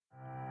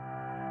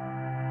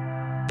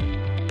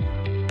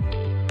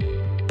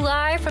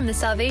Live from the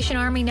Salvation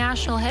Army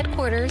National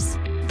Headquarters,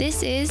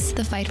 this is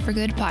the Fight for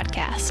Good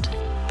podcast.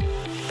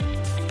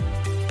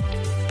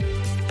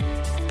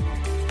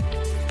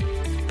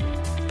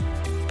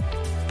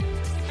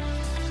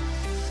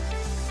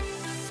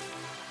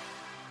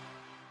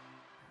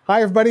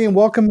 Hi, everybody, and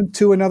welcome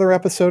to another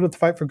episode of the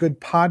Fight for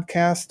Good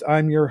podcast.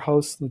 I'm your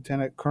host,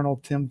 Lieutenant Colonel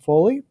Tim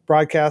Foley,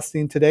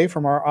 broadcasting today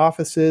from our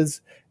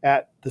offices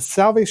at the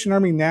Salvation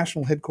Army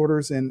National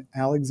Headquarters in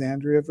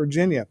Alexandria,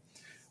 Virginia.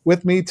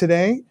 With me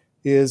today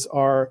is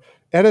our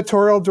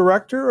editorial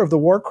director of the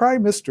War Cry,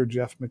 Mr.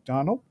 Jeff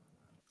McDonald.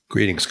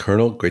 Greetings,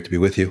 Colonel. Great to be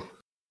with you.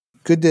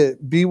 Good to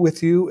be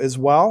with you as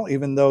well,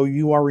 even though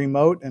you are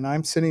remote and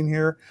I'm sitting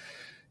here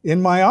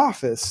in my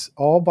office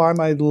all by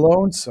my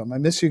lonesome. I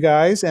miss you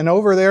guys. And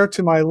over there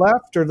to my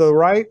left or the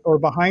right or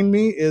behind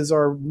me is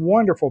our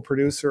wonderful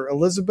producer,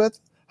 Elizabeth.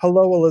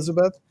 Hello,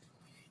 Elizabeth.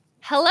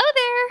 Hello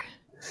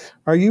there.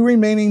 Are you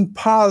remaining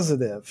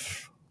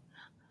positive?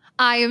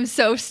 I am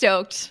so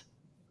stoked.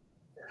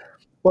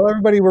 Well,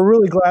 everybody, we're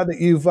really glad that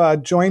you've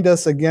joined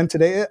us again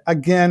today.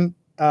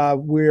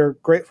 We're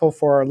grateful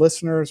for our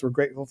listeners. We're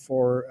grateful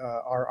for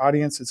our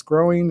audience. It's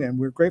growing, and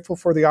we're grateful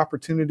for the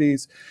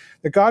opportunities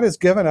that God has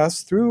given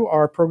us through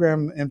our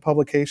program and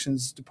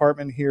publications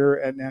department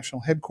here at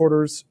National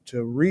Headquarters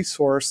to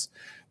resource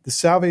the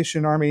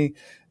Salvation Army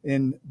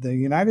in the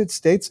United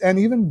States and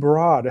even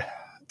abroad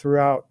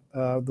throughout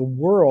the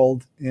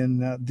world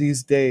in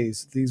these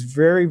days, these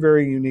very,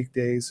 very unique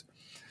days.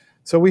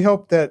 So we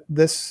hope that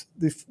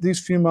these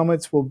few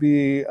moments will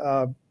be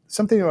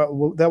something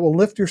that will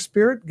lift your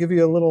spirit, give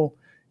you a little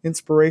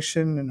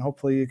inspiration, and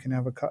hopefully you can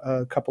have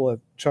a couple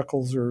of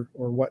chuckles or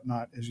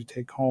whatnot as you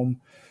take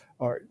home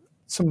or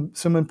some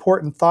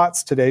important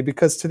thoughts today,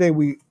 because today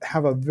we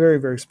have a very,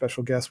 very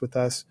special guest with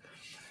us,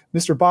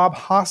 Mr. Bob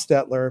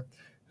Hostetler,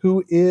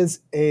 who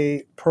is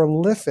a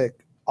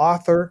prolific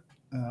author,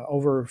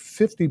 over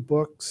 50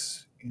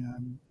 books,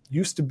 and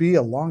used to be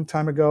a long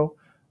time ago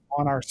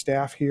on our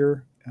staff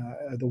here,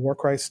 the War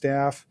Cry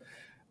staff.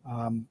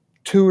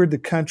 Toured the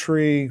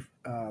country,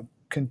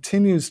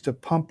 continues to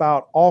pump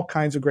out all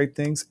kinds of great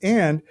things.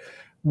 And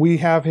we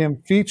have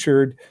him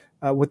featured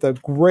with a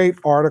great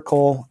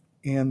article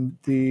in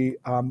the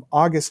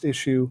August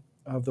issue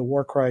of the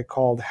War Cry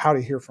called How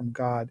to Hear from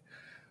God.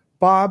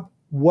 Bob,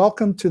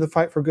 welcome to the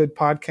Fight for Good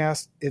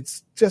podcast.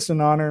 It's just an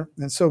honor.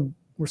 And so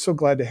we're so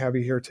glad to have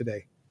you here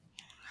today.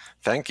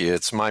 Thank you.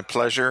 It's my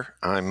pleasure.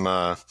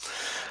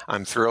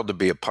 I'm thrilled to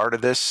be a part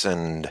of this,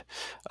 and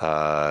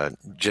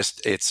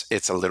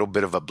it's a little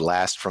bit of a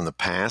blast from the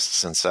past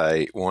since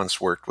I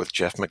once worked with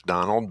Jeff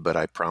McDonald, but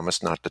I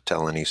promised not to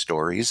tell any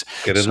stories.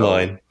 Get in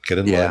line for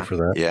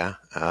that.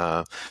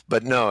 Yeah.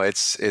 But no,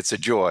 it's a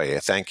joy.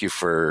 Thank you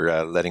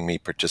for letting me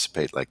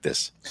participate like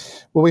this.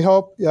 Well, we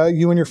hope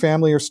you and your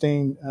family are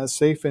staying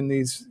safe in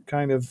these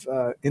kind of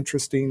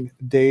interesting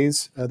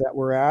days that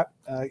we're at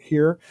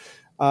here.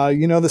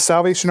 The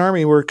Salvation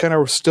Army, we're kind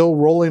of still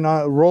rolling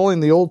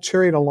the old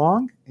chariot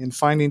along and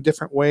finding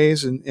different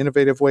ways and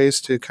innovative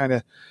ways to kind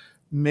of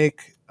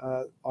make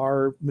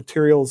our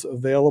materials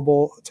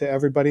available to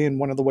everybody. And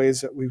one of the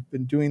ways that we've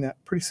been doing that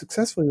pretty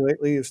successfully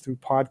lately is through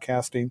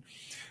podcasting.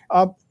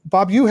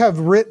 Bob, you have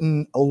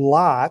written a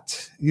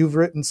lot. You've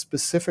written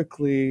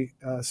specifically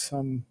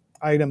some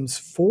items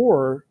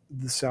for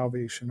the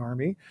Salvation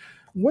Army.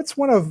 What's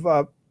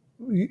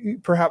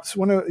perhaps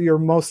one of your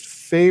most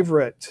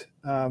favorite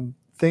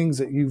things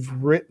that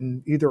you've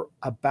written either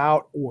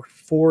about or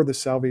for the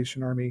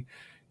Salvation Army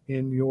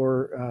in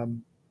your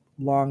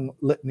long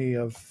litany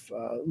of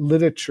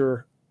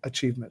literature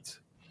achievements?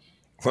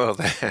 Well,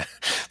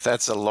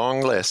 that's a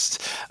long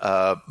list.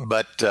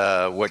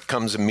 But what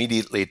comes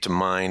immediately to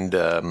mind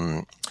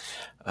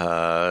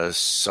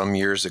some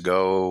years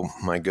ago,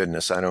 my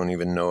goodness, I don't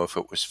even know if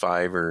it was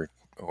 5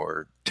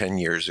 or 10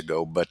 years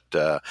ago, but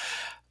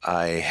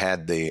I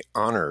had the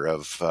honor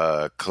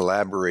of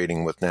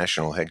collaborating with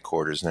National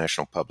Headquarters,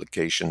 National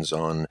Publications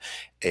on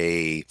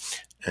an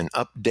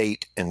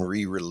update and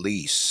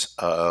re-release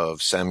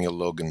of Samuel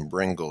Logan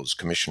Brengel's,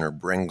 Commissioner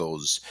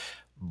Brengel's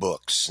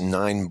books,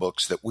 9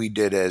 books that we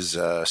did as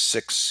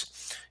 6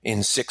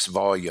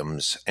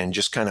 volumes, and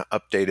just kind of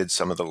updated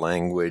some of the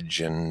language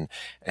and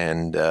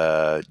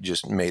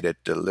just made it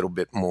a little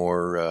bit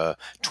more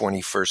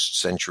 21st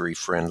century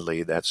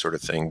friendly, that sort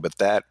of thing. But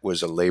that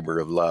was a labor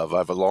of love.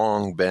 I've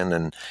long been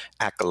an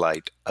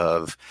acolyte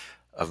of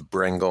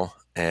Brengel,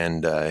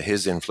 and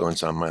his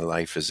influence on my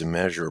life is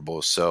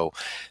immeasurable. So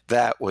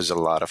that was a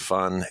lot of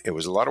fun. It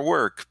was a lot of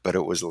work, but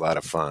it was a lot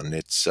of fun.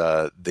 It's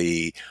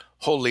the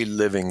Holy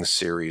Living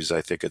series,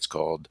 I think it's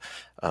called,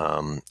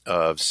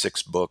 of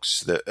 6 books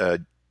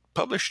that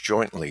published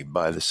jointly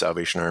by the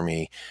Salvation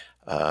Army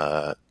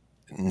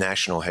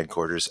National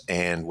Headquarters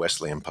and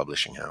Wesleyan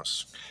Publishing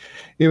House.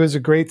 It was a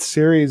great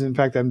series. In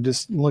fact, I'm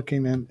just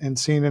looking and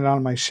seeing it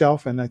on my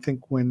shelf. And I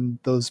think when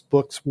those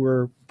books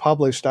were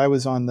published, I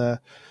was on the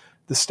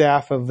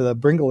staff of the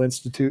Brengel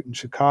Institute in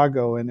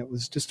Chicago, and it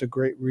was just a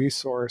great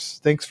resource.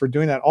 Thanks for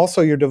doing that.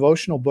 Also, your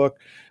devotional book,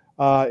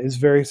 is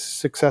very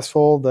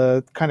successful.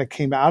 The kind of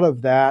came out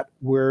of that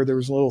where there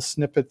was little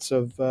snippets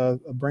of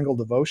Bringle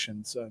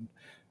devotions. And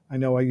I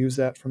know I use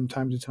that from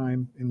time to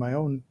time in my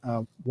own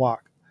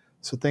walk.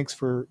 So thanks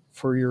for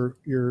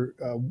your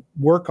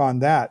work on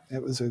that.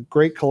 It was a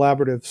great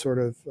collaborative sort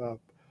of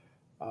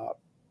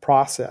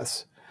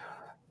process.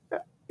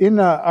 In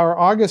our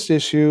August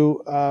issue,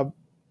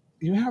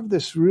 you have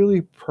this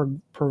really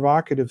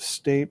provocative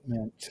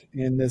statement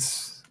in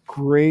this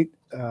great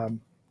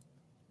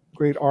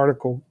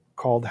article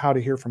called How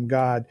to Hear from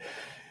God.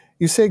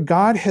 You say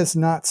God has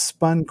not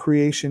spun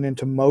creation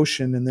into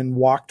motion and then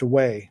walked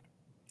away.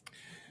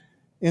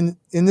 In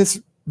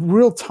this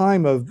real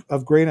time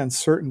of great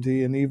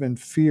uncertainty and even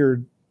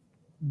fear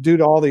due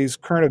to all these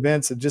current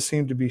events that just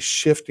seem to be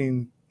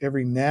shifting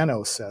every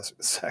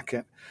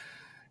nanosecond,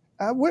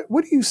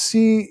 what do you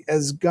see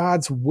as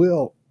God's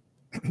will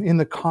in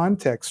the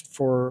context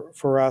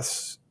for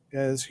us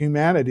as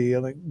humanity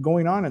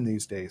going on in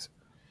these days?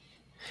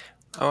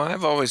 Oh,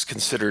 I've always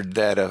considered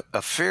that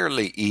a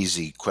fairly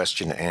easy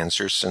question to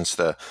answer, since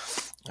the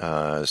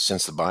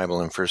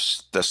Bible in 1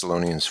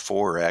 Thessalonians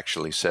 4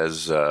 actually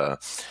says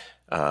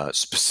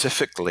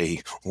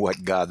specifically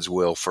what God's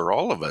will for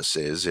all of us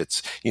is.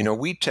 It's,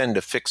 we tend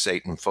to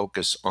fixate and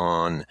focus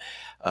on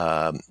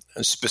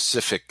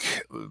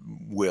specific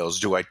wills.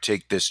 Do I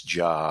take this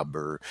job,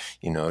 or,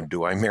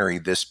 do I marry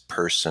this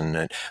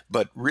person?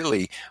 But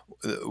really,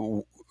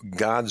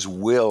 God's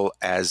will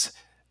as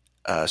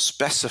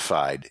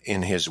specified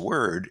in his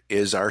word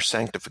is our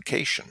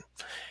sanctification.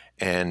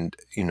 And,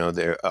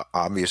 there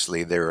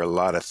are a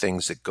lot of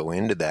things that go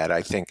into that.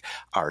 I think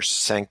our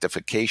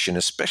sanctification,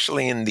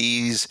 especially in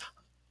these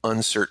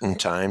uncertain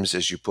times,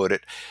 as you put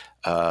it,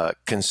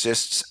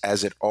 consists,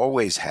 as it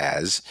always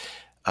has,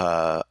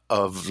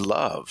 of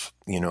love.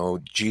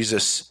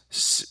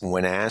 Jesus,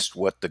 when asked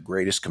what the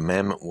greatest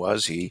commandment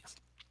was,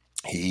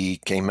 he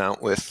came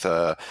out with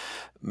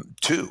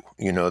two.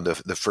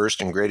 The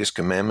first and greatest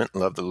commandment,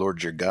 love the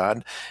Lord your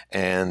God,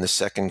 and the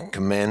second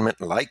commandment,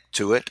 like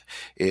to it,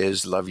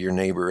 is love your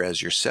neighbor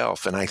as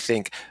yourself. And I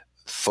think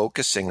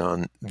focusing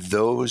on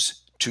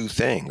those two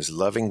things,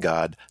 loving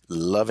God,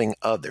 loving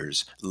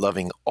others,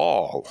 loving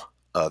all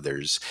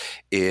others,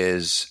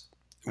 is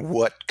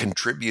what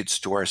contributes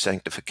to our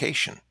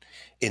sanctification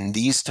in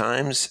these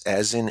times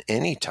as in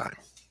any time.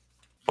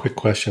 Quick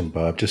question,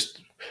 Bob, just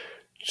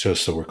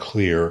so we're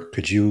clear,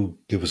 could you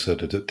give us a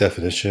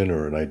definition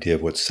or an idea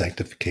of what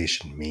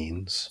sanctification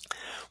means?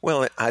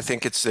 Well, I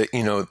think it's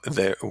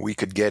we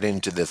could get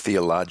into the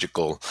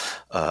theological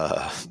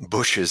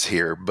bushes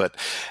here, but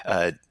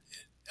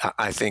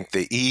I think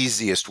the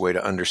easiest way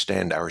to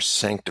understand our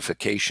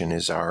sanctification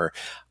is our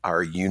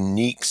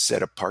unique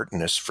set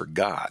apartness for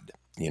God.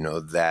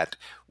 That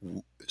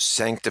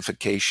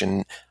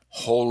sanctification,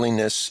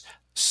 holiness,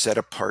 set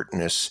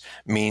apartness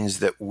means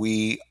that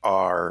we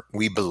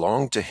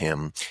belong to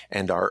him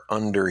and are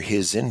under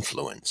his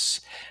influence.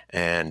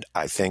 And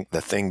I think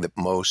the thing that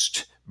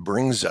most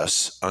brings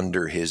us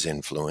under his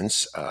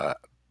influence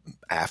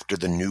after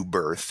the new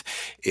birth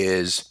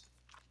is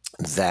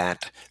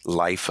that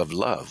life of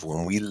love.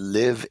 When we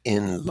live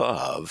in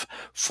love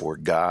for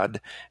God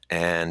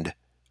and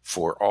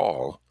for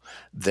all,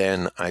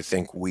 then I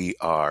think we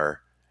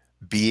are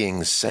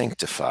being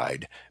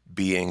sanctified,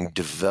 being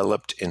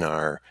developed in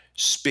our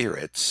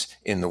spirits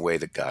in the way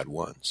that God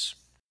wants.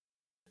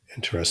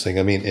 Interesting.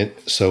 I mean,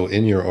 so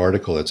in your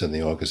article, it's in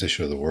the August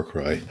issue of the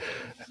Workright,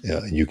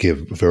 you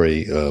give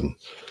very,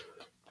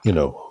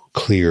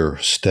 clear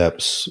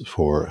steps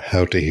for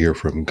how to hear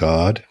from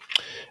God.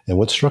 And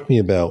what struck me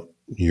about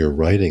your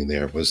writing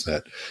there was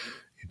that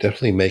you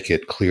definitely make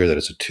it clear that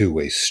it's a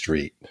two-way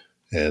street,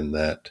 and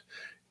that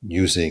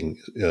using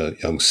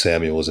young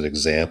Samuel as an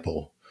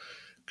example.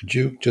 Could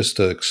you just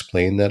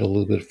explain that a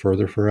little bit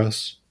further for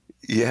us?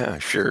 Yeah,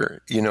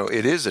 sure.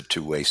 It is a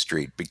two-way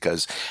street,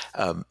 because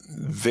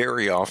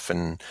very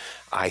often,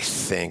 I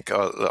think,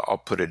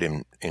 I'll put it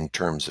in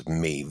terms of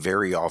me,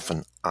 very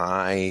often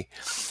I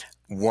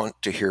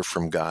want to hear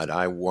from God.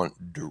 I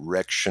want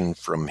direction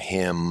from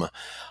him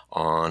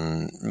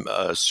on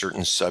a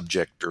certain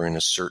subject or in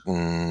a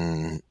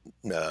certain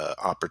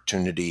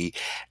opportunity,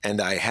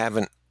 and I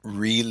haven't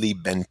really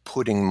been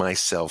putting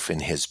myself in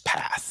his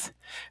path,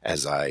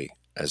 as I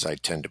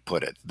tend to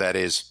put it. That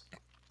is,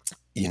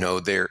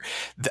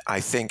 I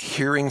think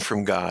hearing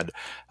from God,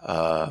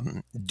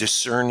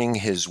 discerning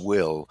his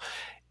will,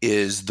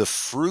 is the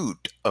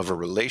fruit of a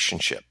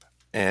relationship.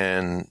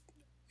 And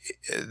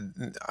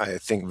I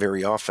think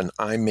very often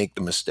I make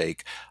the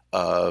mistake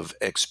of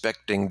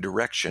expecting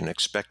direction,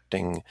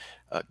 expecting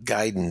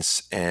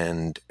guidance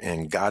and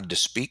God to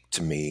speak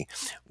to me,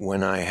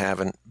 when I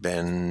haven't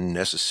been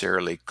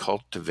necessarily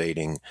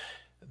cultivating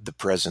the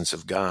presence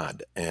of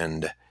God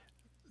and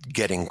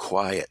getting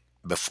quiet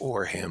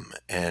before him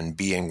and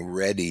being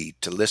ready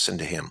to listen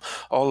to him,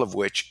 all of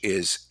which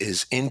is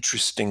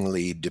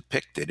interestingly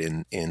depicted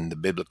in the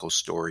biblical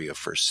story of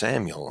 1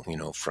 Samuel,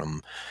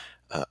 from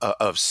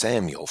 1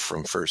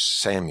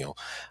 Samuel.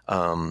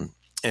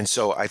 And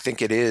so I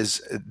think it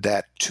is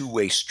that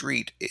two-way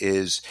street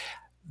is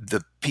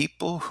the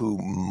people who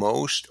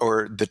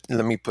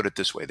let me put it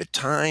this way, the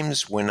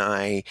times when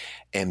I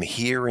am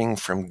hearing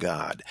from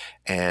God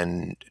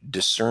and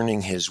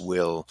discerning his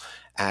will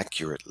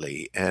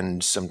accurately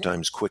and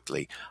sometimes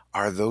quickly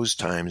are those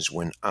times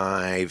when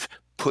I've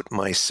put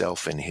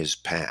myself in his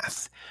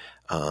path,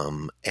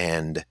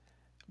 and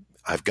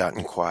I've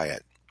gotten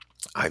quiet.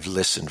 I've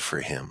listened for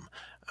him.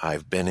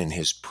 I've been in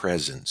his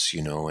presence,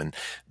 and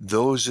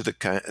those are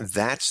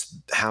that's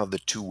how the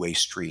two-way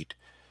street,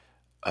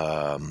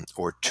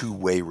 or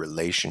two-way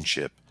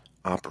relationship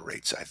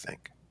operates, I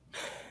think.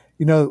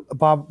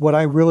 Bob, what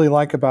I really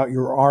like about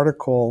your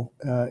article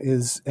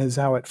is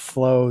how it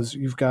flows.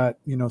 You've got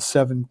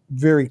 7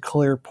 very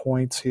clear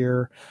points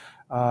here,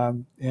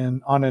 and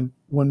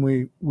when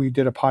we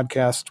did a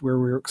podcast where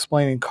we were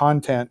explaining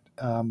content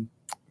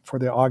for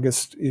the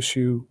August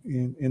issue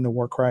in the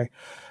War Cry,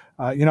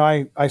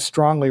 I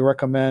strongly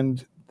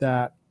recommend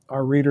that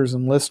our readers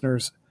and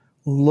listeners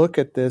look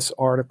at this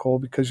article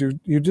because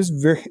it's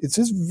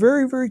just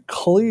very, very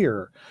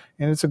clear,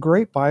 and it's a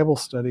great Bible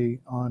study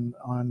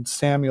on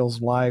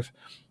Samuel's life.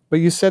 But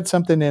you said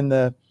something in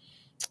the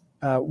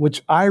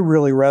which I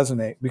really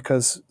resonate,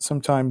 because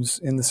sometimes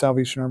in the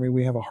Salvation Army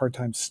we have a hard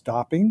time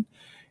stopping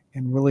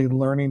and really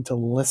learning to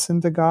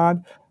listen to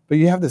God. But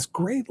you have this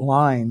great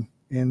line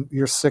in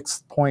your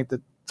 6th point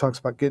that talks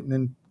about get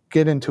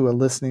into a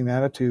listening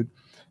attitude.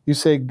 You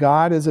say,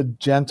 God is a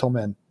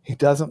gentleman. He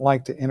doesn't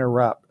like to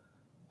interrupt,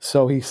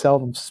 so he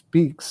seldom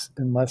speaks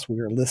unless we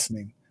are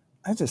listening.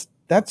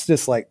 That's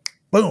just like,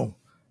 boom.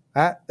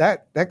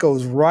 That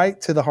goes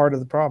right to the heart of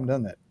the problem,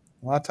 doesn't it?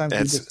 A lot of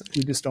times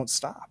we just don't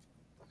stop.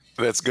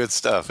 That's good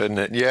stuff, isn't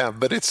it? Yeah,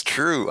 but it's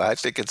true. I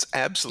think it's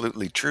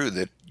absolutely true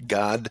that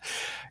God,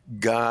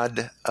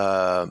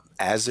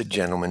 as a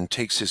gentleman,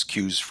 takes his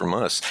cues from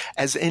us,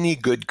 as any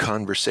good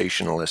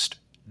conversationalist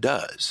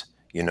does.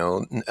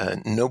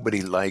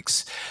 Nobody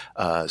likes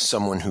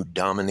someone who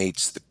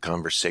dominates the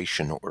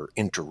conversation or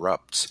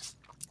interrupts.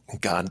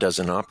 God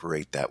doesn't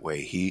operate that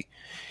way.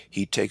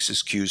 He takes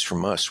his cues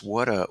from us.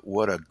 What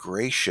a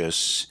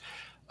gracious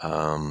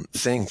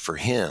thing for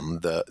him,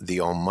 the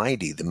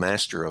Almighty, the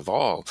Master of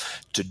all,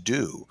 to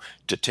do,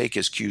 to take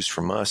his cues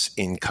from us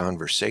in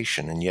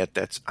conversation. And yet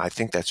I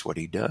think that's what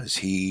he does.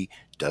 He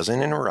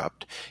doesn't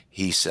interrupt.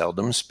 He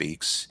seldom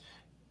speaks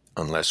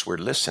unless we're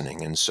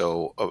listening. And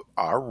so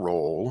our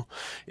role,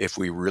 if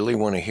we really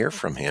want to hear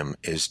from him,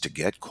 is to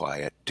get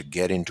quiet, to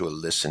get into a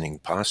listening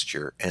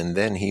posture, and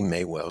then he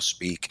may well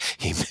speak.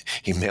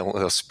 He may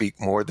well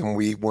speak more than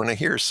we want to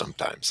hear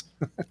sometimes.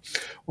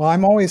 Well,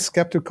 I'm always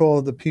skeptical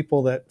of the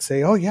people that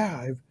say, "Oh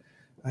yeah,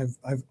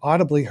 I've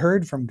audibly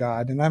heard from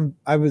God." And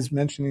I was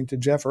mentioning to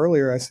Jeff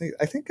earlier, I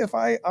think if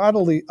I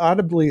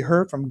audibly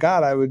heard from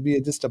God, I would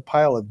be just a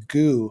pile of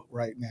goo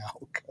right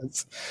now,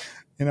 because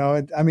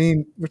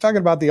we're talking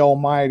about the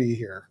Almighty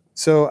here.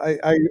 So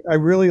I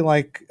really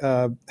like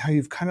how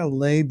you've kind of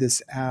laid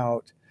this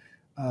out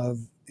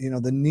of,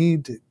 the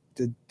need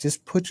to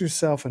just put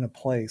yourself in a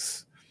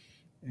place.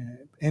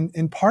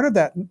 And part of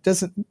that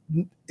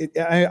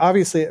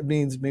obviously it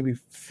means maybe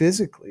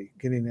physically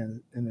getting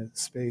in a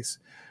space,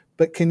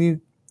 but can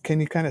you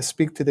kind of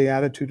speak to the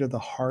attitude of the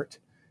heart,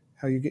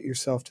 how you get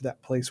yourself to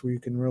that place where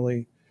you can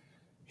really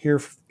hear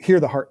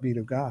the heartbeat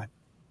of God?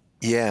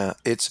 Yeah,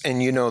 this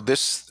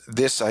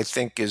I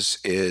think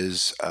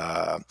is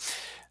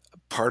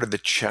part of the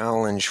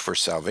challenge for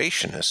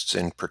Salvationists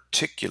in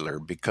particular,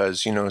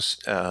 because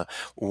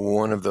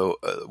one of the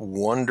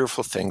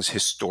wonderful things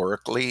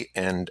historically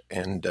and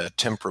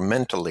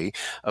temperamentally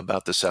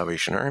about the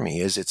Salvation Army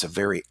is it's a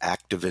very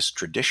activist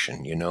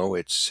tradition.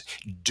 It's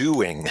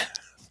doing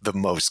the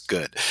most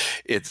good.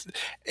 It's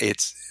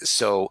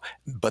so,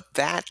 but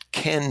that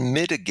can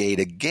mitigate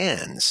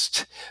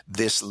against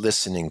this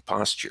listening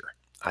posture,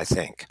 I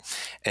think.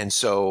 And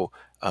so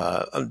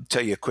I'll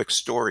tell you a quick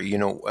story.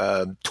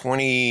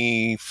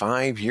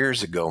 25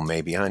 years ago,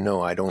 maybe, I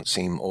know I don't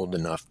seem old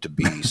enough to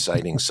be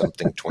citing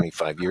something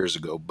 25 years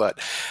ago, but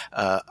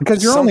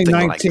because you're only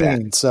 19,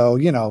 like, so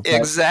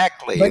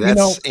exactly. But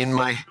that's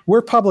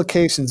we're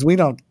publications. We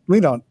don't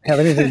have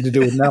anything to do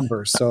with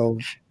numbers, so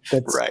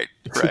that's right.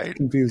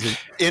 Confusing.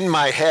 In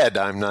my head,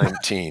 I'm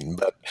 19,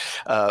 but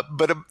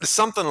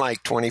something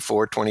like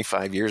 24,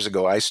 25 years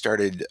ago, I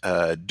started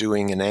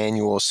doing an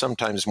annual,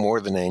 sometimes more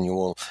than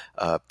annual,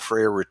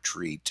 prayer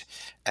retreat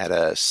at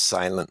a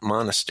silent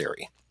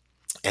monastery.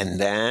 And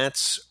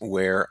that's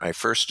where I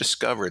first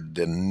discovered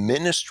the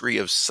ministry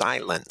of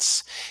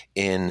silence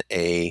in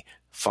a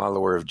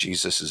follower of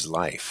Jesus's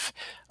life.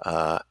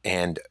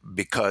 And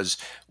because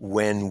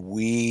when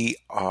we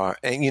are,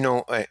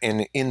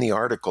 and in the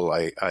article,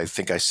 I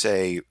think I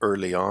say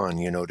early on,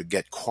 to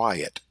get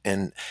quiet,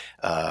 and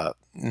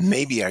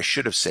maybe I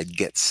should have said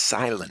get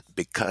silent,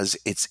 because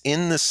it's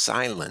in the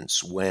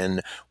silence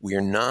when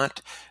we're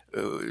not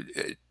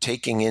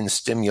taking in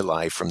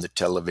stimuli from the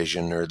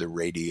television or the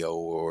radio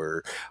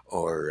or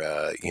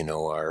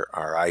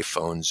our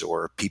iPhones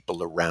or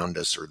people around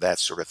us or that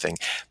sort of thing.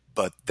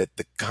 But that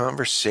the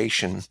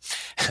conversation,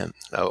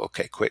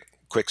 quick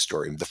quick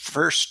story. The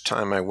first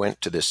time I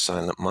went to this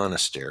silent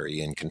monastery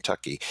in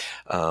Kentucky,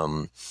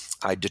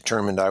 I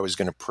determined I was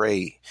going to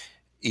pray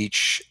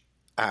each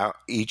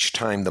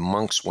time the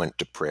monks went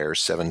to prayer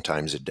 7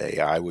 times a day,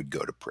 I would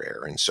go to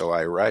prayer. And so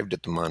I arrived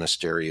at the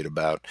monastery at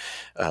about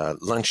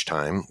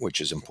lunchtime, which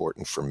is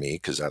important for me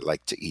because I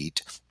like to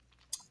eat.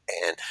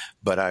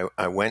 But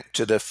I went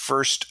to the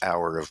first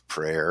hour of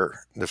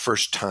prayer, the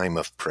first time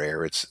of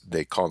prayer.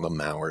 They call them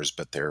hours,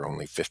 but they're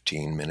only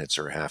 15 minutes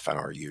or a half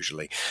hour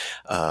usually.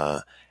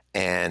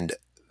 And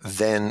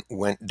then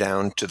went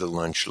down to the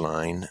lunch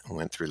line,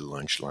 went through the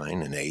lunch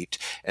line and ate,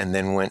 and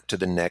then went to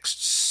the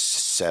next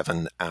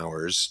 7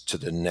 hours to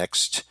the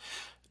next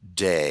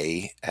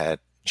day at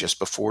just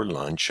before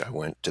lunch. I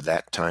went to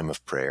that time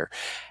of prayer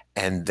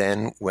and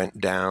then went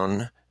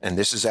down, and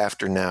this is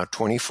after now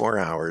 24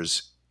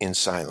 hours in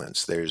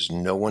silence. There's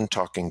no one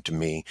talking to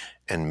me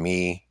and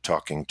me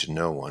talking to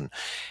no one.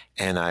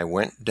 And I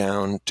went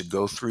down to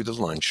go through the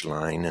lunch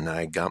line, and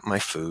I got my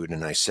food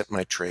and I set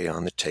my tray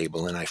on the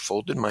table and I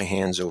folded my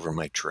hands over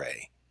my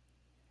tray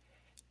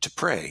to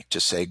pray,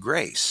 to say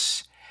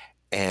grace.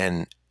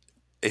 And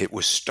it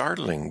was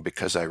startling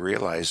because I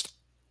realized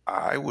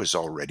I was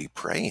already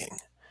praying.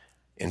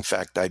 In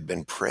fact, I'd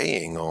been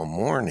praying all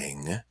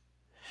morning.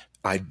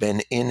 I'd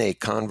been in a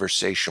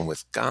conversation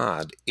with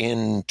God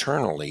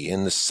internally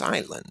in the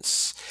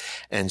silence.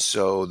 And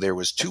so there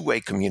was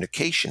two-way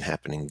communication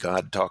happening,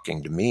 God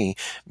talking to me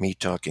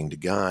talking to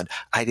God.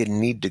 I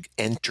didn't need to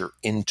enter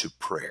into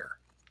prayer.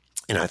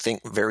 And I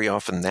think very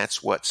often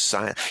that's what,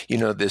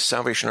 the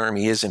Salvation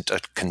Army isn't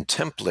a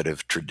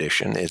contemplative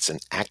tradition, it's an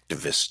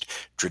activist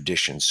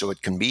tradition. So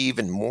it can be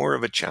even more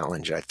of a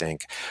challenge, I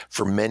think,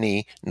 for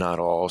many, not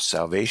all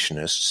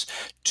Salvationists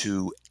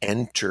to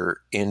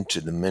enter into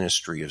the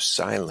ministry of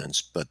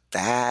silence. But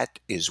that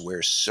is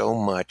where so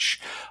much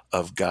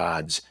of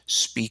God's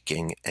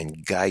speaking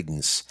and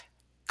guidance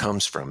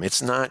comes from.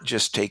 It's not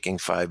just taking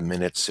 5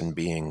 minutes and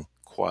being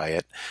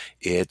quiet,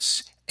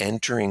 it's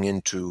entering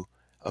into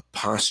a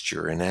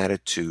posture, an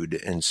attitude,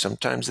 and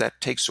sometimes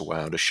that takes a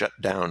while to shut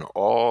down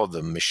all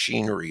the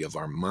machinery of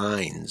our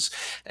minds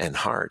and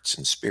hearts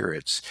and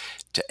spirits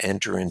to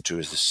enter into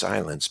the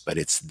silence. But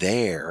it's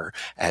there,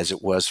 as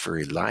it was for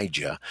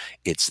Elijah,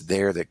 it's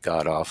there that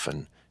God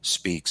often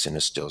speaks in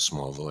a still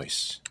small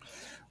voice.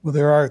 Well,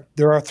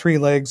 there are 3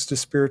 legs to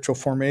spiritual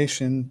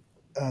formation: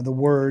 the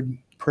word,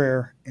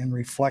 prayer, and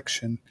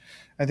reflection.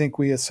 I think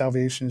we as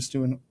Salvationists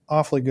do an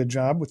awfully good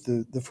job with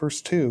the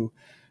first 2.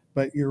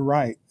 But you're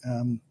right.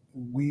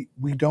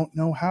 We don't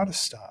know how to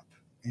stop.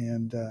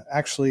 And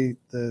actually,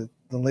 the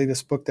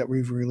latest book that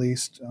we've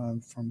released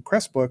from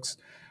Crest Books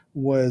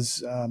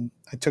was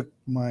I took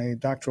my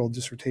doctoral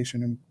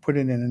dissertation and put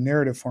it in a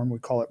narrative form. We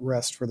call it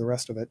Rest for the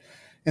rest of it,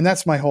 and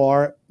that's my whole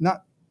art.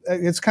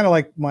 It's kind of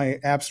like my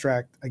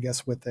abstract, I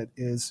guess, with it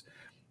is,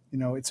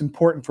 it's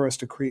important for us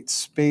to create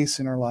space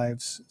in our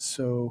lives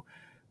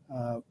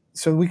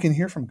so we can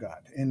hear from God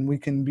and we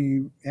can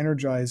be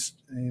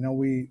energized.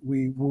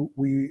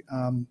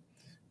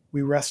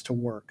 We rest to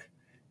work.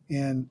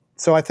 And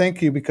so I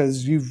thank you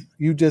because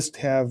you just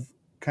have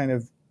kind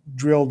of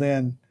drilled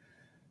in,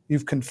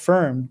 you've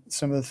confirmed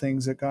some of the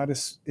things that God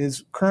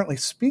is currently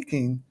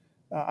speaking,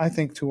 I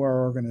think, to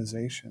our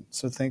organization.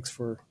 So thanks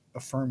for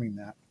affirming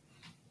that.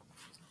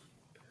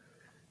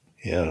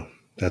 Yeah,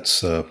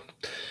 that's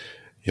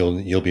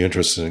you'll be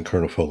interested in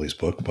Colonel Foley's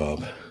book,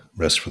 Bob,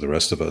 Rest for the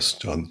Rest of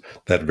Us, on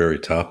that very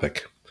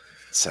topic.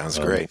 Sounds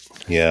great.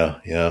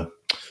 Yeah.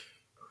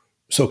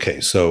 So, okay.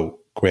 So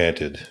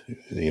granted,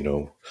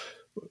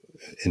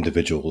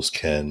 individuals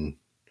can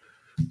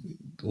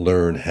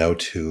learn how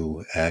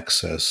to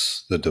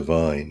access the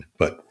divine,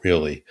 but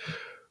really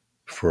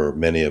for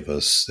many of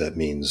us, that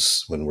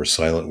means when we're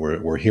silent,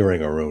 we're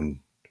hearing our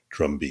own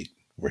drumbeat.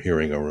 We're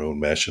hearing our own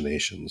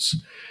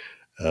machinations.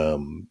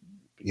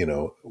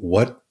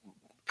 What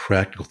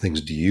practical things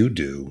do you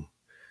do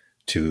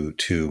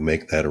to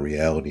make that a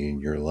reality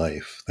in your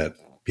life that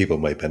people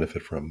might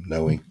benefit from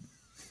knowing?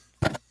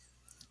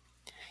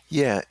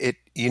 Yeah,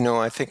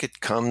 I think it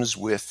comes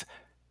with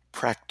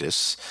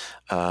practice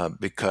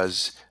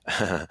because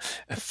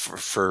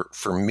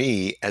for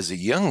me as a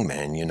young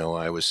man,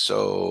 I was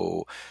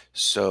so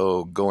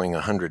going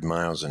 100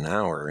 miles an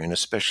hour, and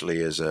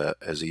especially as a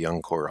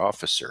young Corps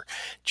officer,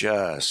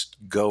 just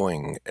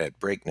going at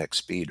breakneck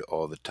speed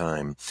all the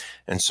time.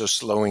 And so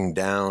slowing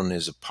down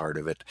is a part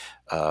of it,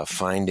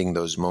 finding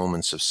those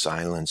moments of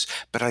silence.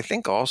 But I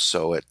think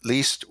also, at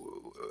least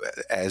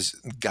as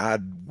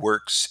God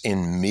works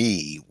in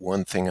me,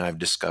 one thing I've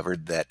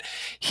discovered that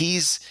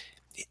He's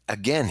a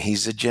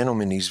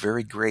gentleman. He's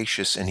very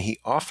gracious, and He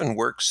often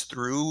works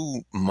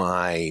through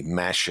my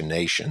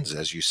machinations,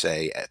 as you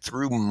say,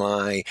 through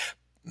my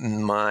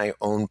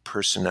own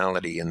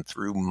personality and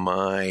through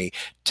my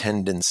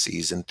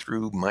tendencies and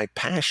through my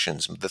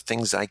passions, the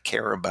things I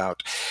care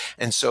about.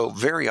 And so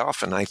very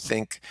often I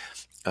think,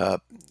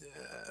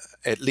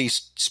 at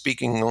least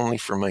speaking only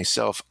for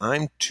myself,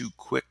 I'm too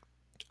quick.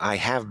 I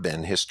have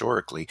been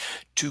historically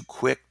too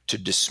quick to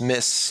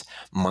dismiss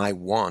my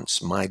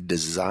wants, my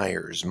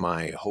desires,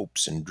 my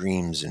hopes and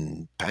dreams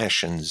and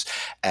passions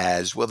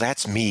as, well,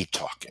 that's me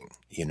talking,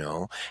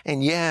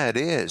 And yeah, it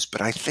is.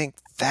 But I think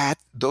that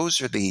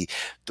those are the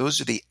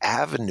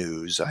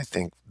avenues, I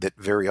think, that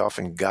very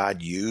often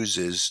God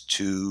uses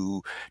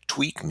to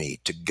tweak me,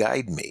 to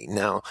guide me.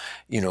 Now,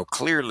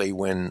 clearly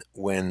when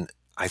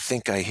I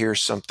think I hear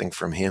something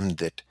from him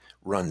that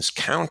runs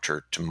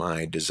counter to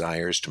my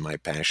desires, to my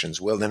passions,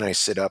 well, then I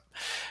sit up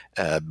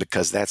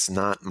because that's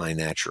not my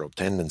natural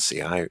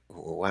tendency. I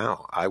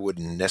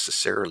wouldn't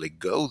necessarily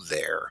go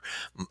there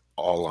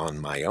all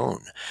on my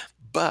own.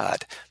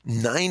 But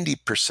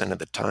 90% of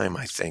the time,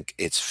 I think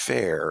it's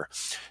fair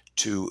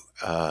to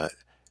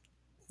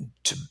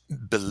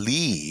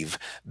believe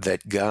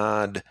that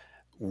God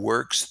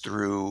works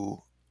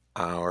through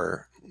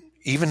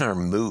even our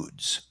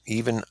moods,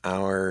 even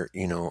our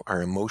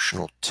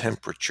emotional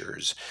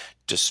temperatures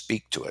to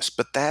speak to us.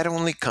 But that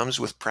only comes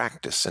with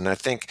practice. And I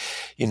think,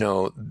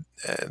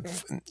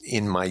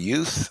 in my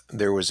youth,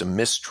 there was a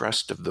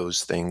mistrust of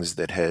those things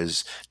that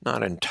has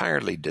not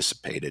entirely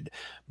dissipated.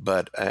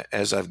 But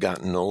as I've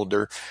gotten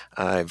older,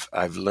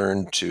 I've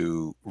learned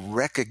to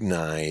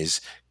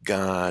recognize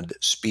God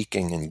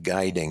speaking and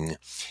guiding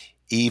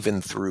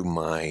even through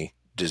my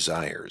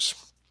desires.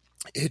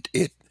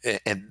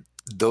 And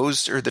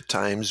those are the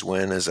times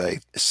when, as I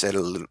said a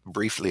little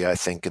briefly, I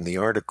think in the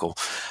article,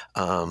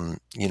 I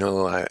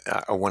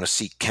want to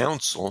seek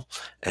counsel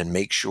and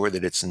make sure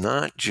that it's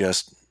not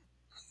just,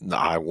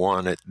 I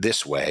want it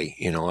this way,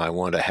 I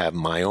want to have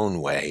my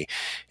own way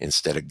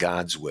instead of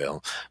God's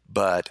will.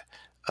 But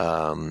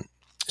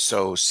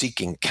so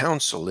seeking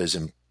counsel is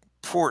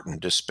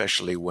important,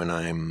 especially when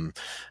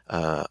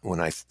when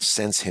I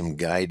sense him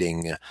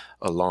guiding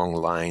along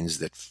lines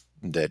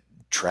that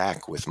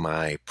track with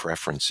my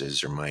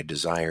preferences or my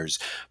desires.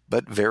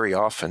 But very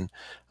often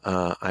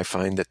I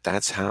find that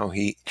that's how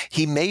he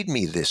made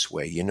me this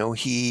way.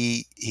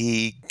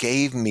 He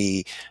gave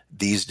me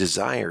these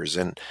desires.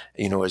 And,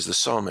 as the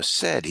psalmist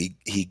said,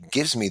 he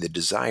gives me the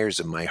desires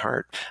of my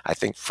heart. I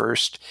think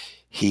first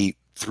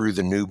through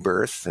the new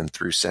birth and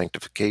through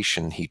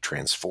sanctification, he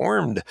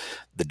transformed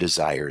the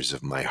desires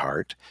of my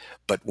heart.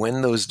 But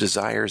when those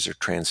desires are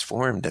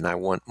transformed and I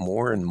want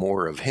more and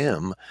more of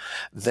him,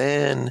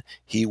 then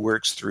he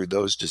works through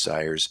those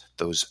desires,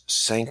 those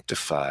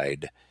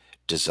sanctified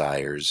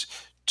desires,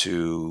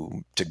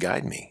 to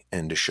guide me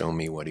and to show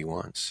me what he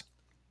wants.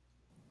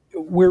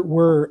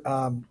 We're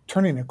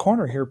turning a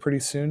corner here pretty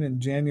soon. In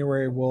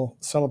January, we'll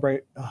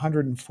celebrate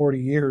 140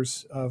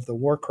 years of the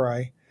War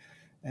Cry.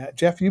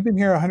 Jeff, you've been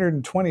here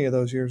 120 of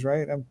those years,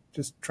 right? I'm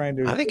just trying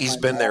to. I think he's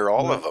been there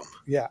all of them.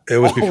 Yeah, it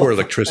was before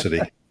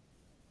electricity.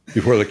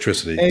 Before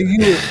electricity.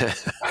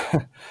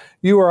 And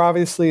you were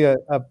obviously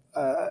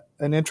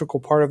an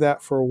integral part of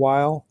that for a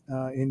while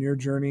in your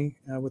journey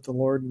with the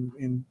Lord, and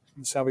in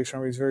Salvation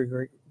Army is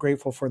very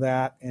grateful for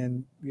that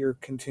and your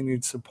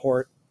continued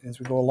support as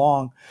we go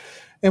along.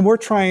 And we're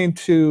trying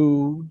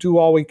to do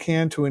all we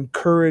can to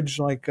encourage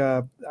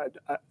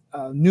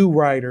new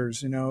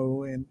writers,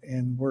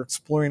 and we're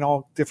exploring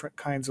all different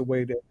kinds of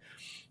way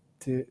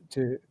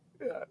to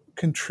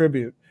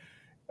contribute.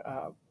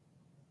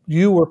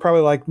 You were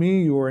probably like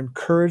me. You were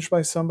encouraged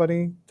by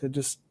somebody to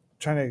just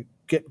trying to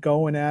get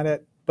going at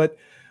it. But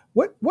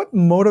what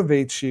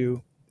motivates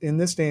you in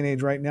this day and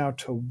age right now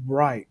to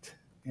write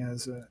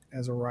as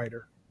a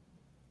writer?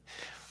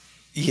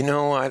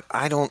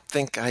 I don't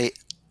think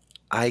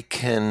I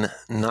can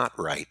not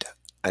write.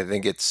 I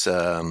think it's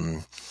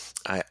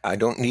I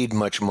don't need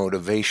much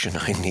motivation.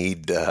 I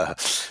need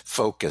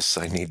focus.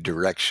 I need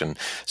direction.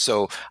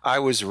 So I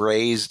was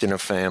raised in a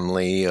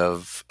family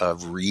of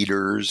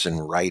readers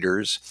and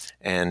writers,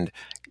 and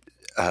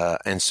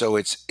so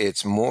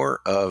it's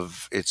more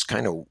of, it's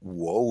kind of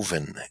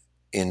woven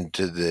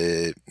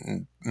into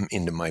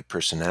my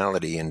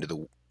personality, into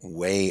the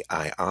way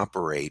I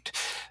operate,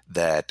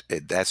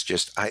 that's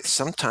just,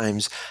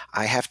 sometimes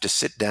I have to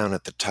sit down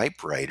at the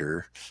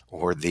typewriter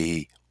or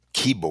the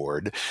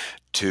keyboard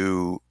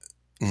to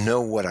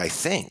know what I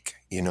think.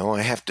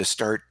 I have to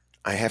start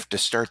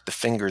the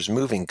fingers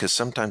moving, because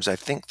sometimes I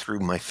think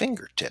through my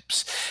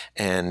fingertips,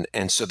 and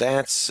so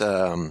that's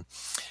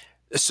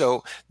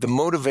so the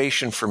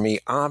motivation for me,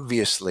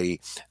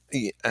 obviously.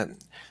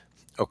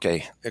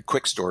 Okay, a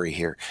quick story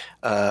here.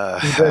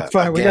 That's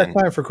fine. We got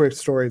time for quick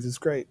stories. It's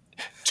great.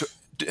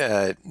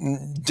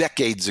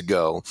 Decades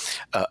ago,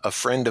 a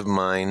friend of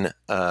mine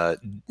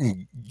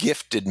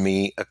gifted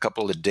me a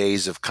couple of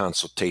days of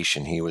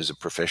consultation. He was a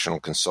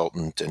professional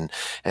consultant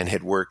and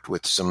had worked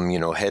with some,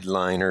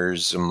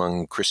 headliners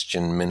among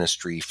Christian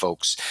ministry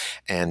folks,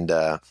 and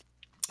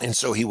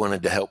so he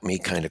wanted to help me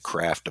kind of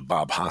craft a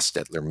Bob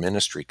Hostetler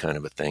ministry kind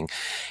of a thing,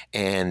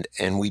 and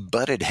we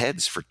butted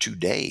heads for 2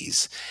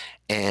 days,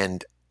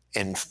 and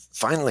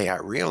finally I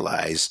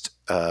realized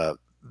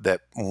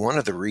that one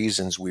of the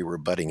reasons we were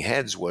butting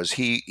heads was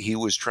he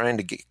was trying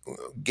to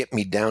get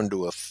me down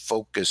to a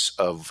focus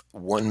of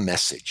one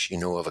message,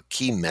 of a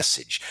key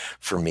message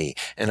for me.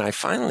 And I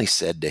finally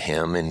said to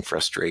him in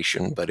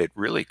frustration, but it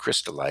really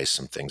crystallized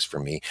some things for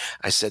me.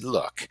 I said,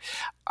 look,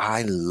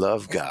 I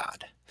love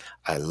God.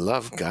 I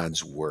love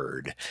God's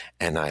word,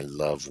 and I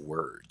love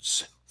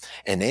words.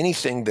 And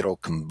anything that'll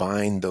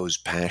combine those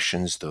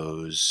passions,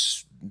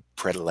 those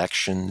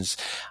predilections,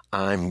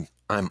 I'm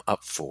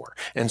up for.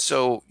 And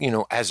so,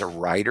 as a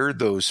writer,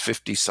 those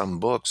 50 some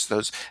books,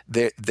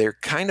 they're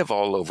kind of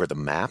all over the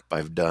map.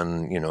 I've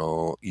done,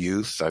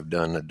 youth, I've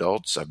done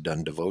adults, I've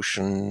done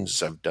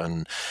devotions, I've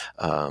done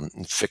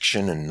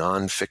fiction and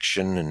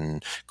nonfiction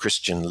and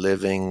Christian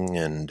living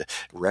and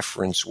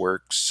reference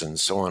works and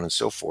so on and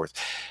so forth.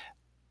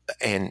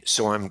 And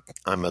so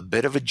I'm a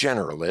bit of a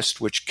generalist,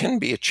 which can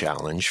be a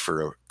challenge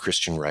for a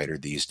Christian writer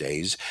these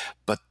days,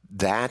 but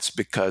that's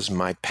because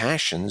my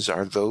passions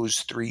are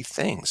those three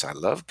things. I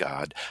love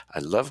God, I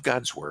love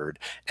God's word,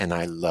 and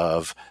I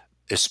love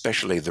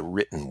especially the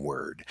written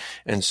word.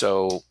 And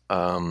so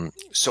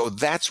so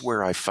that's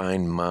where I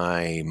find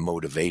my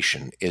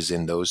motivation, is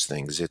in those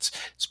things. It's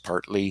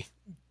partly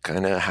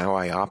kind of how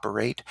I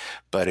operate,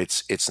 but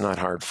it's not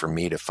hard for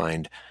me to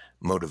find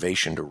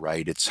motivation to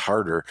write. It's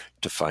harder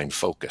to find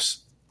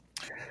focus.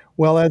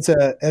 Well, as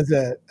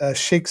a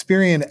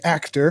Shakespearean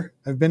actor,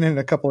 I've been in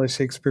a couple of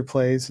Shakespeare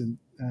plays and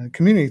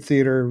community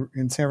theater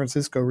in San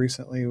Francisco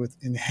recently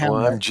in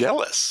Hamlet. Well, I'm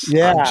jealous.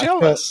 Yeah, I'm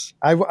jealous.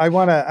 I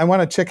want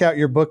to check out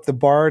your book, The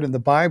Bard and the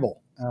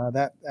Bible.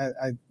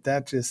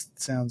 That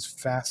just sounds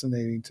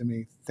fascinating to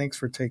me. Thanks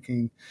for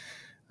taking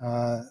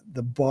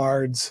the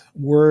Bard's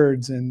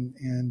words and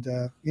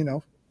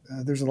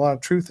there's a lot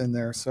of truth in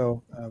there.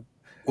 So.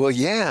 Well,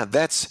 yeah,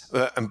 that's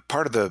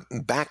part of the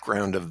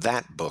background of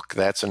that book.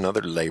 That's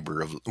another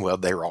labor of, well,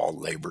 they're all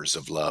labors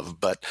of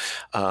love. But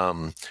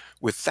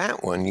with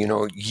that one,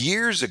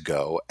 years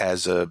ago,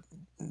 as a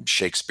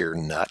Shakespeare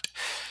nut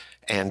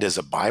and as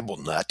a Bible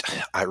nut,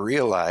 I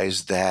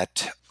realized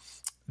that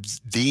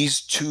these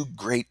two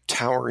great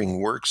towering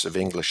works of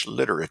English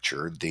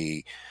literature,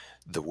 the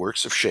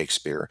works of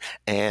Shakespeare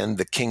and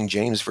the King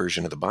James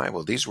Version of the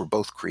Bible, these were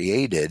both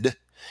created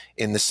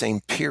in the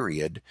same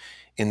period,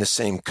 in the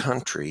same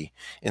country,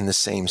 in the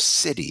same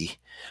city,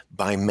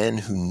 by men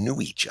who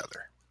knew each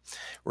other,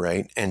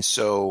 right? And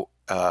so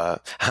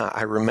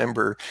I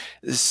remember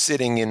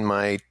sitting in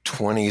my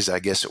 20s, I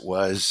guess it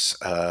was,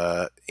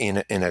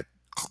 in a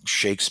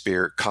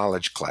Shakespeare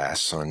college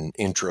class on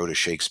Intro to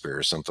Shakespeare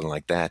or something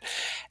like that,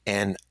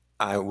 and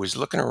I was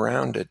looking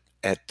around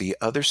at the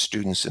other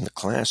students in the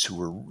class who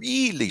were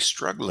really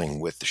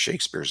struggling with the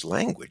Shakespeare's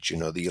language,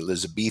 the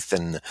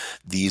Elizabethan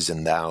these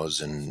and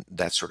thous and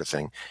that sort of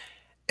thing.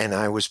 And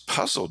I was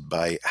puzzled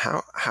by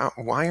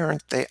why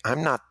aren't they,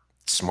 I'm not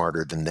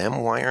smarter than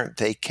them, why aren't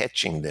they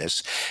catching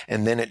this?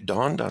 And then it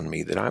dawned on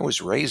me that I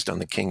was raised on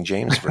the King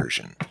James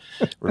Version,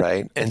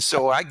 right? And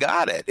so I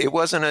got it. It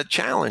wasn't a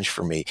challenge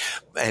for me.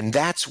 And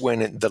that's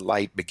when the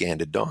light began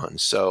to dawn.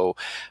 So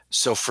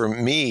for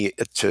me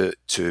to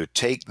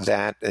take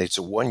that, it's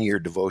a 1-year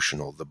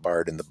devotional, The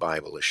Bard and the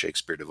Bible, a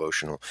Shakespeare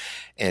devotional,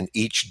 and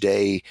each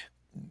day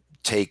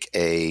take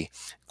a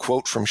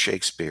quote from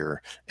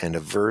Shakespeare and a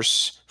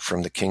verse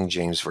from the King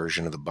James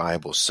Version of the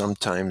Bible.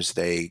 Sometimes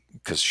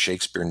because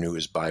Shakespeare knew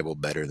his Bible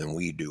better than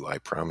we do, I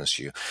promise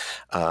you.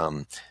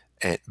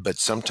 But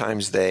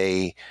sometimes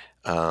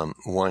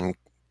one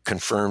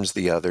confirms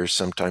the other.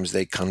 Sometimes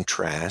they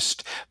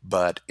contrast,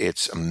 but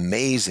it's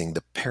amazing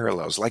the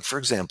parallels. Like, for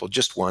example,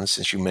 just one,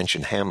 since you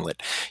mentioned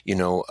Hamlet,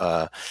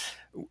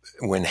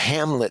 when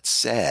Hamlet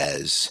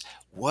says,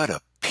 "What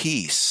a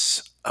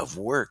piece of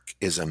work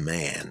is a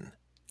man,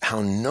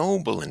 how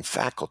noble in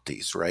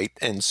faculties," right?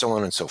 And so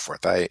on and so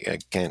forth. I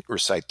can't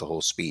recite the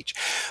whole speech.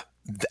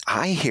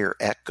 I hear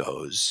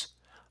echoes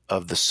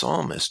of the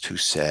psalmist who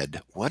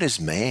said, "What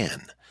is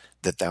man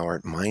that thou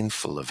art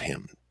mindful of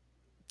him,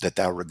 that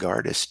thou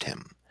regardest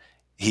him?"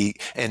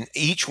 And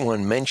each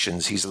one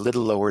mentions he's a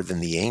little lower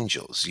than the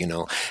angels,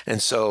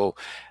 And so,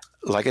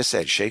 like I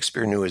said,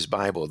 Shakespeare knew his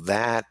Bible.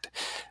 That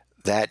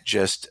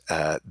just,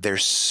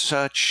 there's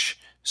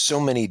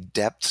so many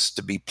depths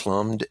to be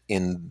plumbed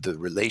in the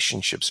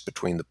relationships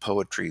between the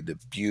poetry, the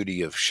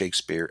beauty of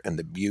Shakespeare, and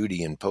the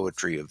beauty and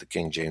poetry of the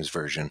King James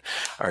Version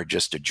are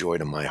just a joy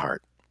to my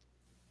heart.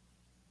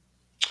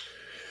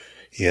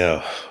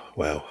 Yeah,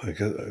 wow.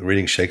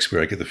 Reading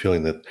Shakespeare, I get the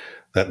feeling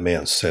that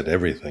man said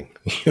everything,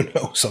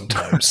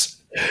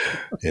 sometimes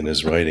in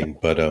his writing.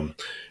 But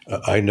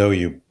I know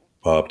you,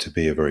 Bob, to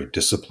be a very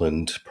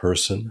disciplined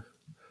person.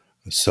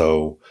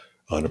 So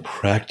on a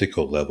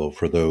practical level,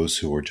 for those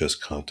who are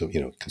just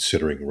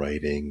considering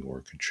writing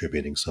or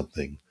contributing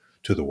something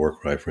to the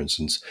work, right, for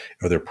instance,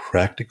 are there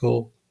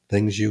practical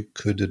things you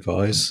could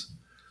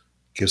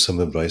give some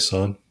advice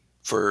on?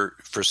 For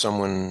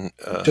someone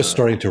just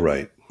starting to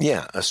write.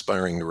 Yeah,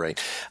 aspiring to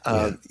write.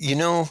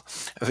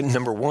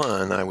 Number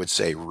one, I would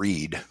say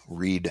read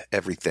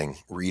everything,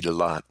 read a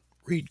lot,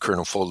 read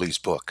Colonel Foley's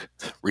book,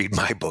 read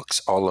my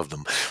books, all of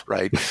them,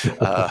 right?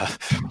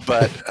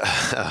 But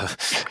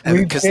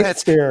read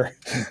Shakespeare.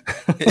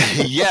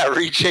 Yeah,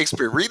 read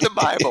Shakespeare, read the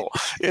Bible.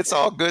 It's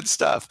all good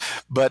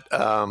stuff. But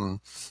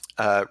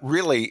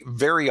really,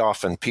 very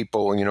often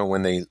people,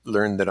 when they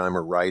learn that I'm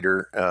a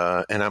writer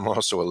and I'm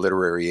also a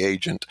literary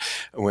agent,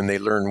 when they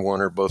learn one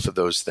or both of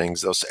those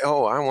things, they'll say,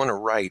 "Oh, I want to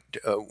write,"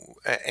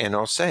 and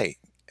I'll say,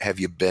 "Have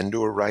you been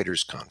to a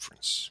writers'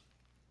 conference?"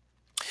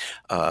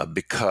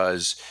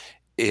 Because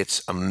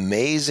it's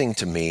amazing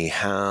to me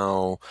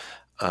how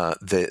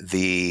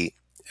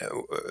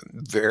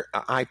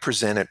I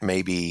present at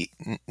maybe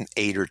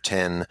 8 or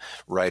 10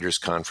 writers'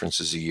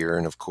 conferences a year,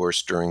 and of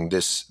course, during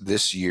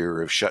this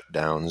year of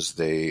shutdowns,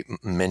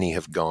 many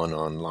have gone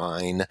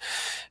online,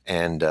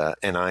 and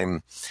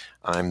I'm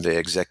the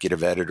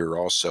executive editor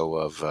also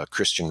of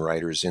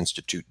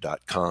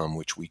ChristianWritersInstitute.com,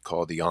 which we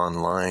call the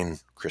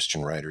online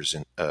Christian Writers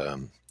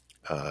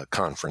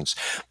Conference,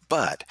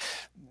 but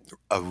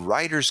a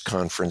writers'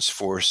 conference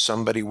for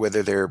somebody,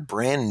 whether they're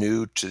brand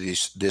new to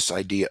this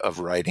idea of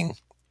writing,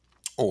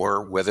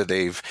 or whether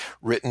they've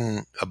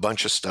written a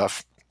bunch of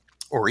stuff,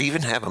 or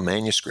even have a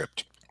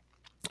manuscript,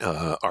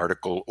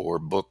 article or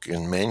book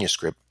in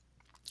manuscript,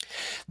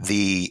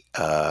 the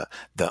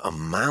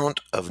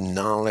amount of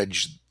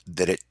knowledge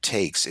that it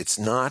takes, it's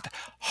not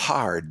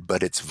hard,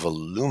 but it's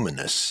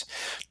voluminous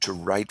to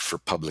write for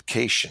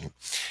publication.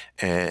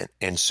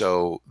 And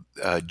so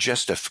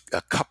just a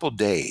couple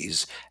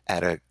days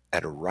at a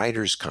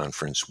writer's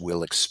conference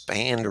will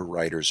expand a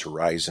writer's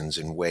horizons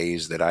in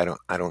ways that I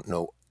don't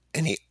know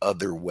any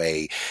other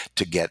way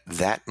to get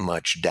that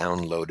much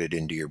downloaded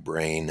into your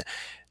brain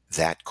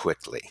that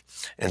quickly.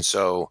 And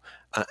so,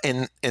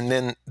 and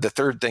then the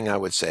third thing I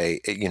would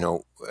say,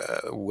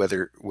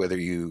 whether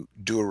you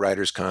do a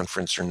writers'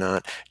 conference or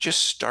not,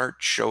 just start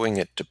showing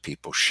it to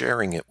people,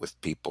 sharing it with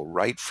people.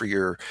 Write for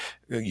your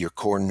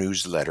core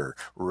newsletter.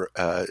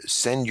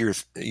 Send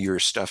your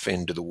stuff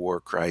into the War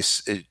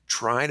Christ.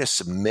 Try to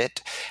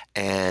submit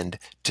and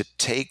to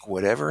take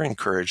whatever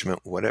encouragement,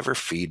 whatever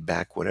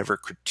feedback, whatever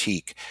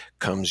critique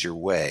comes your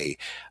way.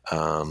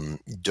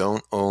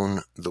 Don't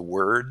own the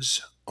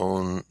words,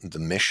 own the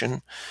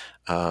mission.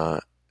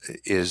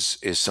 Is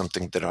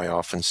something that I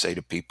often say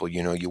to people.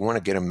 You want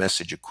to get a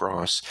message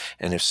across,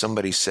 and if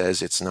somebody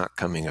says it's not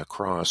coming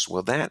across,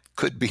 well, that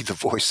could be the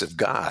voice of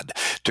God,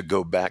 to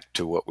go back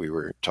to what we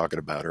were talking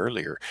about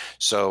earlier.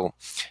 So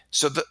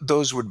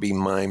those would be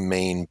my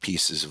main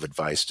pieces of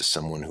advice to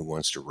someone who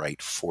wants to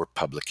write for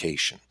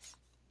publication.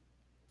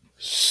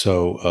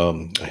 So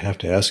I have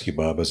to ask you,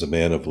 Bob, as a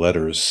man of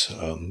letters,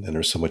 and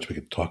there's so much we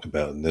could talk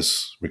about in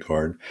this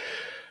regard,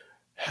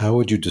 how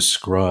would you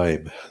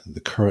describe the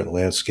current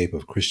landscape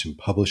of Christian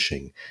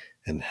publishing,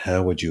 and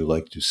how would you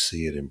like to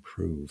see it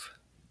improve?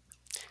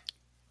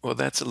 Well,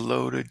 that's a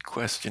loaded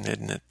question,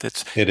 isn't it?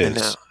 It is.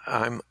 Now,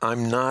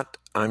 I'm not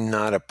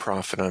a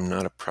prophet. I'm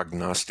not a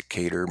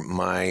prognosticator.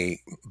 My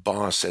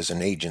boss as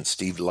an agent,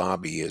 Steve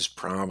Lobby, is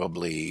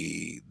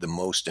probably the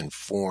most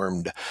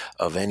informed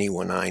of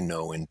anyone I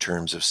know in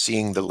terms of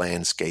seeing the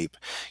landscape,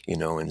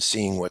 and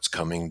seeing what's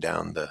coming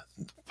down the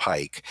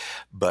pike.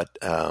 But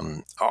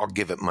I'll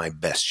give it my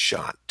best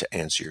shot to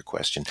answer your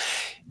question.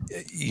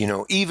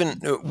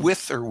 Even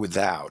with or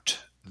without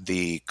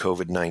the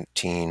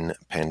COVID-19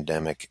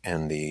 pandemic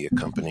and the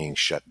accompanying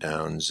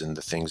shutdowns and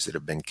the things that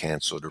have been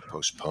canceled or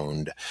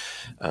postponed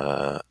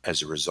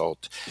as a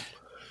result,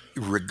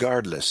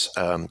 regardless,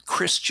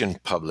 Christian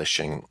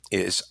publishing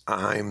is,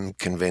 I'm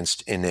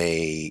convinced, in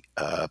a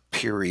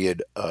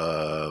period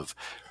of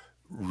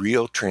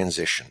real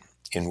transition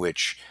in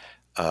which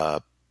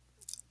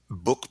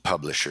book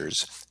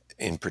publishers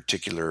in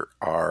particular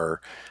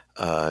are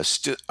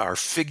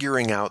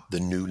figuring out the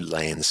new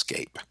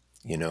landscape.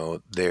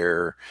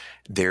 They're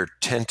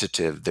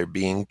tentative, they're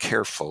being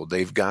careful.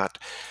 They've got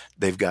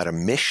a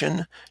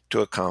mission to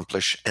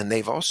accomplish, and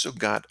they've also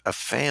got a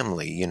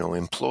family,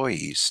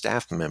 employees,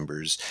 staff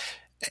members,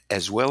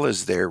 as well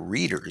as their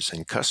readers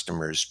and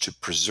customers to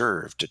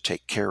preserve, to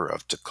take care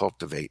of, to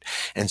cultivate.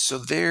 And so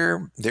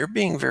they're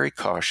being very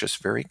cautious,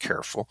 very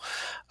careful.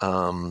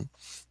 And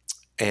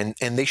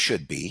they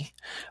should be,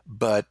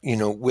 but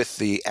with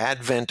the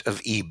advent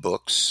of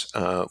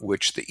ebooks,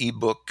 which the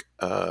ebook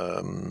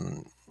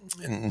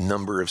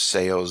number of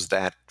sales,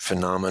 that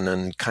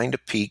phenomenon kind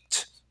of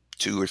peaked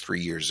 2 or 3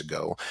 years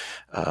ago,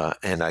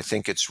 and I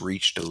think it's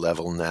reached a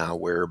level now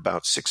where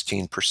about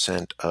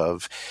 16%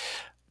 of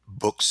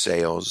book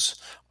sales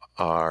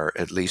are,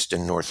 at least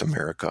in North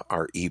America,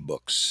 are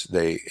ebooks.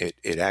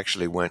 It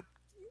actually went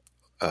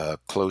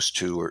close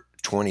to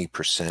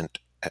 20%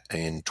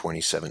 in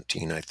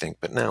 2017, I think,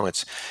 but now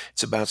it's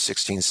about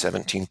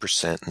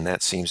 16-17%, and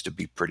that seems to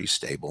be pretty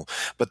stable.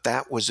 But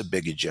that was a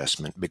big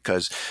adjustment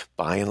because,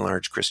 by and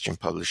large, Christian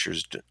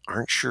publishers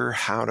aren't sure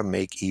how to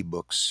make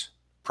ebooks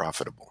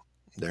profitable.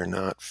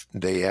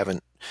 They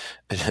haven't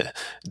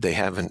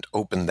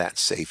opened that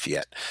safe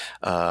yet,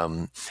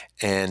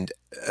 and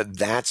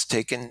that's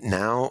taken.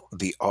 Now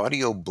the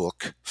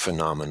audiobook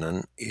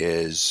phenomenon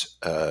is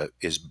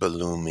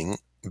blooming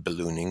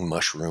ballooning,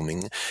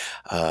 mushrooming,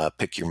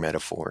 pick your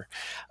metaphor.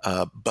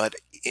 But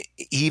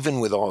even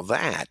with all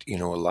that, a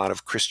lot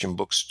of Christian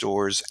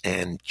bookstores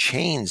and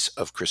chains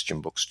of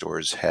Christian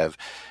bookstores have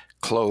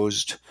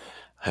closed,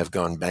 have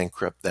gone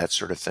bankrupt, that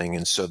sort of thing.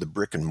 And so the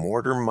brick and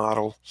mortar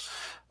model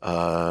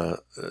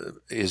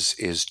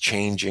is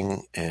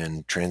changing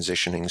and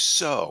transitioning.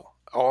 So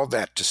all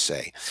that to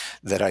say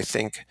that I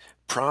think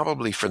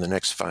probably for the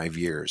next 5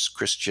 years,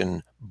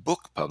 Christian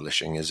book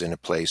publishing is in a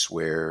place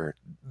where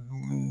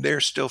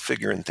they're still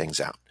figuring things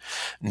out.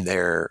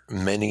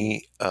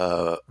 Many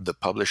the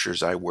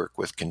publishers I work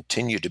with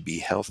continue to be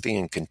healthy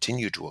and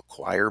continue to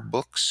acquire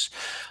books.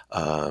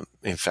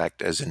 In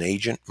fact, as an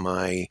agent,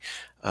 I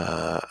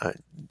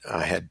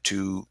had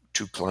two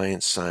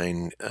clients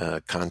sign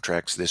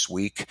contracts this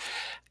week,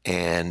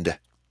 and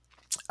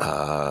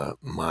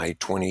my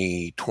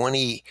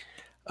 2020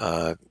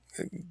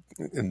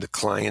 the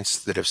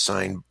clients that have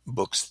signed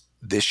books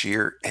this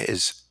year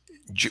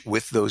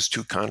with those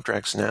two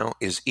contracts now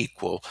is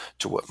equal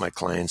to what my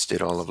clients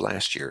did all of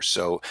last year.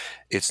 So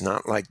it's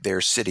not like they're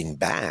sitting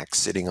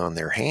on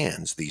their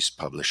hands, these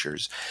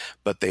publishers,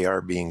 but they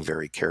are being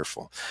very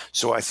careful.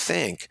 So I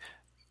think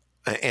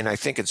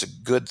it's a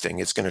good thing.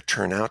 It's going to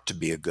turn out to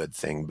be a good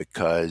thing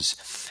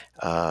because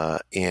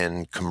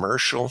in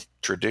commercial,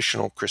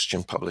 traditional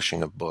Christian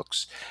publishing of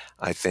books,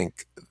 I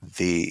think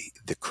the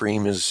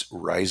cream is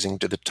rising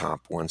to the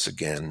top once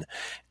again,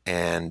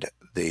 and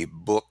the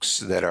books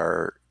that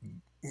are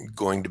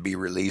going to be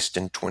released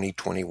in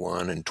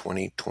 2021 and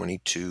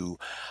 2022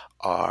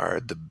 are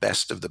the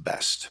best of the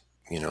best,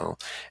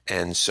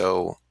 And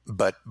so,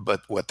 but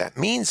what that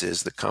means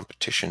is the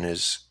competition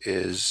is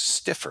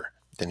stiffer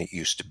than it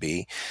used to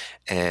be.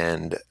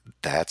 And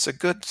that's a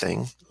good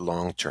thing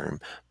long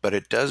term. But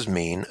it does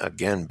mean,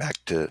 again,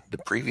 back to the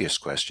previous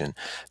question,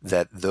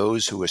 that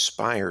those who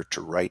aspire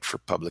to write for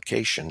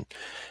publication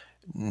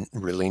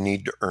really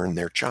need to earn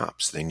their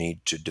chops. They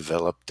need to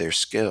develop their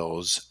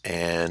skills,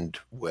 and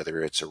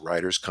whether it's a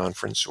writer's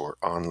conference or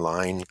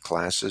online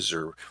classes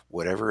or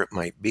whatever it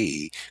might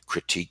be,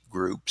 critique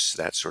groups,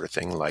 that sort of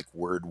thing, like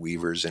Word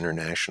Weavers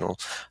International,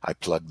 I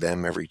plug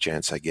them every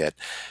chance I get.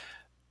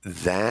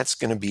 That's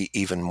going to be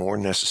even more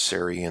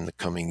necessary in the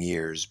coming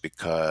years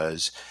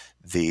because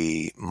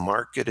the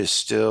market is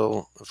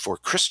still, for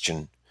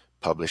Christian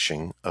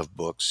publishing of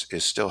books,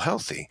 is still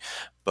healthy,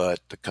 but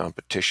the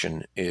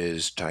competition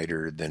is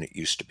tighter than it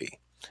used to be.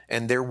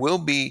 And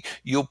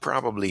you'll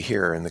probably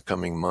hear in the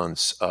coming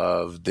months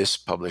of this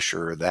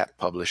publisher or that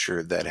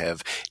publisher that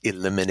have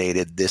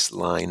eliminated this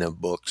line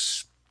of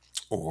books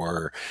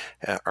or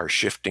are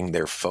shifting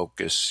their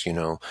focus,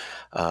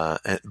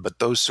 but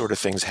those sort of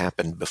things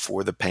happened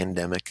before the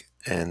pandemic,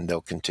 and they'll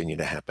continue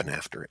to happen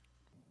after it.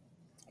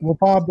 Well,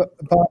 Bob,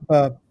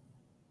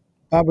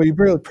 we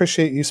really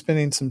appreciate you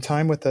spending some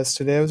time with us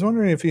today. I was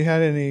wondering if you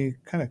had any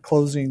kind of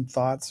closing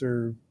thoughts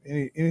or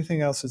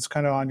anything else that's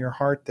kind of on your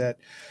heart that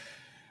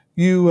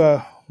you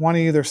want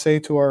to either say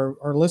to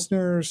our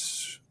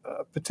listeners,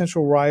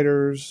 potential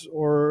writers,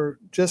 or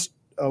just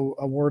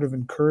a word of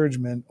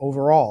encouragement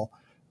overall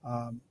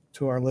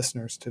to our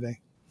listeners today.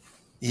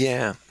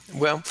 Yeah.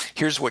 Well,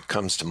 here's what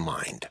comes to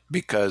mind,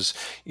 because,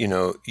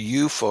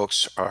 you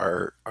folks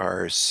are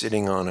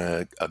sitting on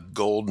a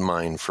gold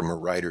mine from a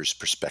writer's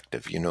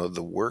perspective.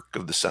 The work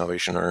of the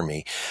Salvation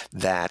Army,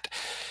 that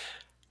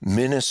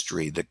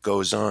ministry that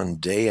goes on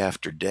day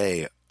after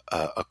day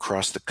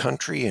across the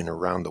country and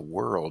around the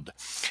world.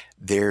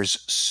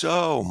 There's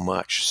so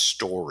much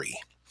story,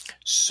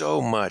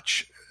 so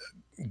much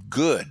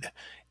good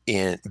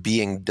in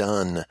being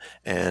done,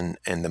 and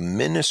the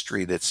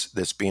ministry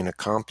that's being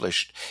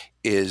accomplished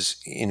is,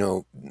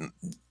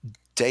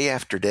 day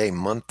after day,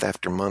 month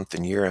after month,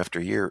 and year after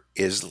year,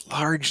 is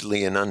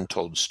largely an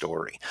untold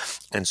story.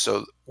 And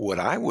so what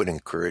I would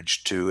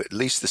encourage to at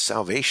least the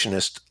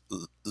Salvationist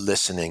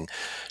listening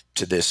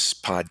to this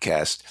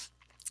podcast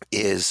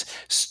is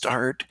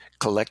start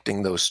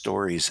collecting those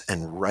stories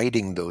and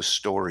writing those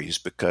stories,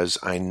 because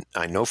I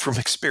know from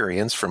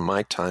experience, from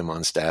my time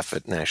on staff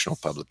at National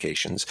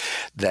Publications,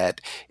 that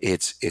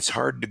it's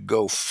hard to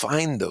go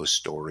find those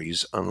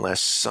stories unless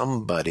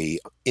somebody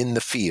in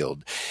the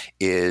field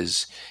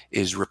is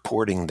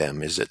reporting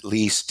them, is at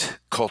least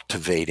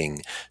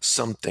cultivating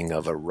something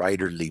of a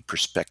writerly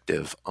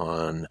perspective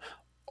on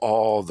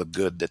all the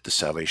good that the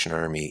Salvation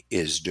Army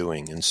is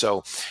doing. And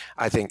so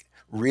I think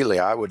really,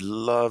 I would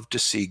love to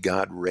see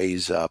God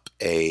raise up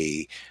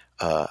a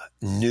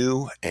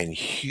new and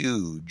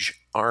huge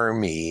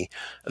army,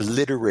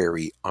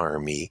 literary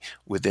army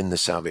within the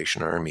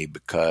Salvation Army,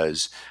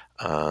 because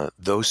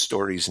those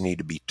stories need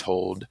to be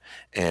told.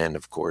 And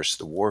of course,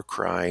 the War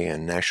Cry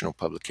and National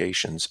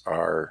Publications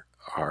are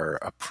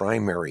a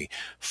primary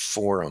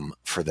forum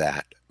for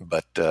that.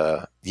 But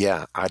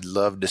I'd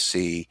love to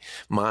see,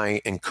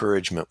 my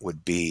encouragement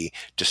would be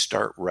to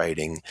start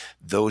writing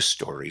those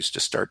stories, to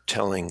start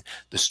telling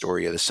the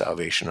story of the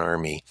Salvation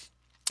Army.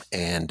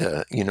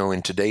 And,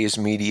 in today's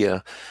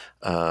media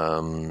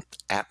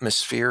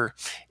atmosphere,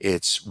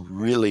 it's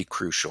really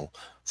crucial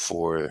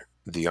for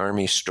the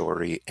Army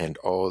story and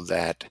all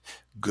that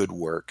good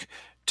work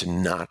to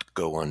not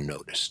go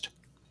unnoticed.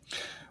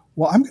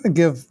 Well, I'm going to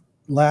give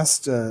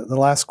the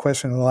last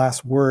question and the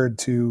last word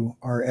to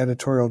our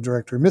editorial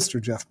director,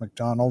 Mr. Jeff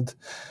McDonald,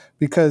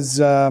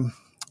 because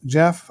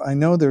Jeff, I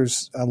know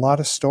there's a lot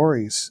of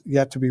stories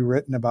yet to be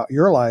written about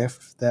your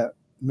life that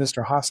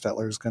Mr.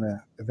 Hostetler is going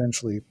to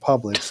eventually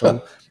publish.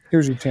 So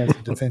here's your chance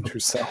to defend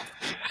yourself.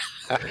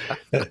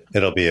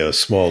 It'll be a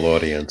small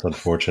audience,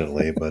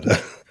 unfortunately, but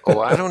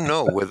I don't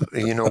know.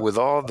 With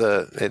all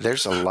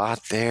there's a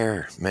lot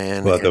there,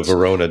 man. Well, the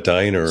Verona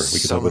Diner. We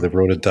could talk about the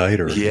Verona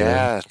Diner.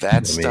 Yeah,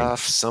 that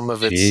stuff. Some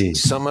of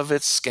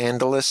it's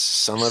scandalous.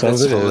 Some of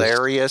it's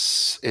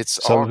hilarious.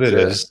 Some of it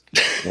is.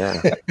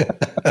 Yeah.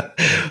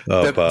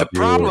 The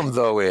problem,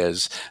 though,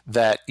 is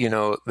that,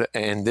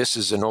 and this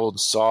is an old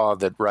saw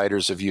that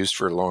writers have used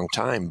for a long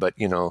time, but,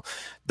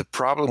 the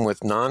problem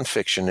with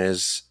nonfiction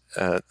is,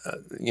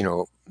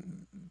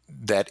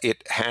 that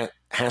it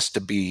has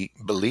to be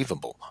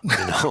believable,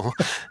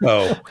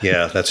 Oh,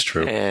 yeah, that's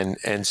true.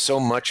 And so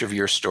much of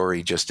your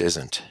story just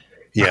isn't.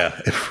 Yeah.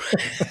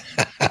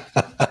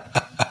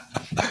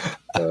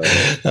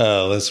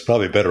 That's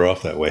probably better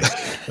off that way.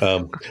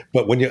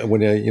 But when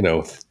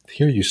you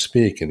hear you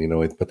speak and,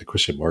 about the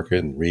Christian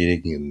market and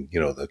reading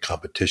and, the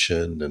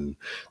competition and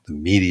the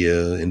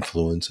media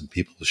influence and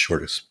people's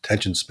short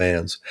attention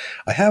spans,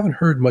 I haven't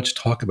heard much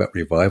talk about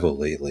revival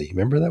lately.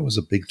 Remember that was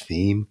a big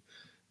theme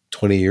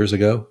 20 years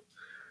ago?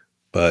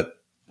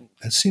 But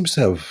that seems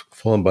to have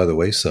fallen by the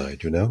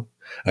wayside,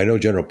 I know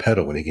General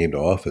Peto, when he came to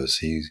office,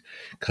 he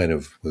kind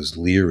of was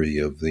leery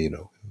of the,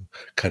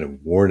 kind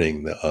of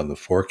warning on the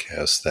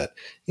forecast that,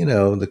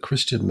 the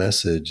Christian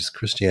message,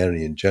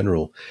 Christianity in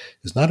general,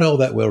 is not all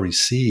that well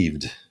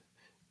received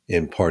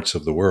in parts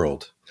of the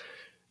world.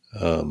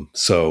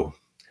 So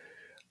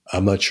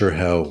I'm not sure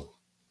how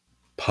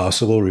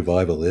possible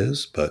revival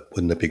is, but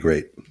wouldn't it be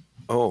great?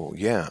 Oh,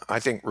 yeah. I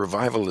think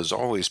revival is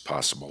always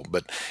possible.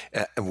 But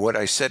what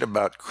I said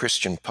about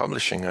Christian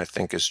publishing, I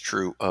think is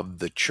true of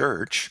the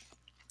church,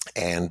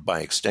 and by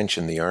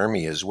extension, the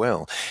Army as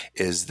well,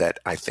 is that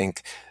I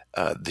think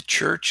the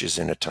church is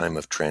in a time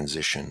of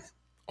transition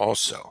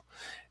also.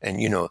 And,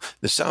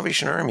 the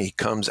Salvation Army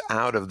comes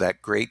out of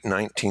that great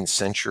 19th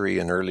century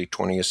and early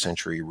 20th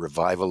century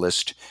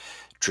revivalist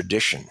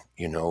tradition,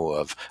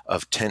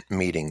 of tent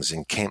meetings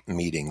and camp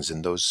meetings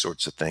and those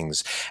sorts of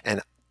things.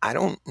 And I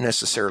don't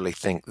necessarily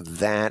think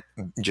that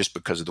just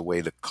because of the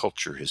way the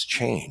culture has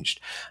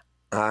changed.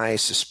 I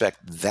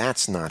suspect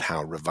that's not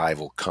how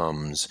revival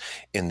comes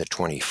in the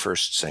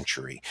 21st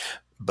century.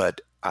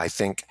 But I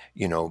think,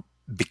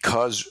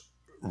 because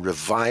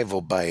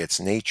revival by its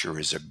nature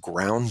is a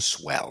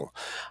groundswell,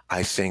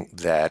 I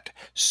think that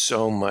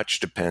so much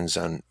depends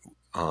on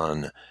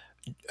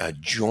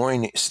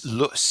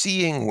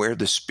seeing where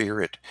the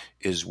Spirit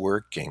is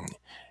working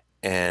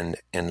and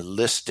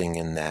enlisting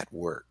in that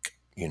work.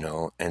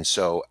 And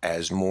so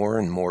as more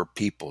and more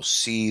people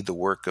see the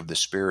work of the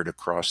Spirit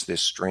across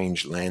this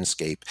strange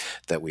landscape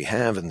that we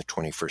have in the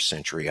 21st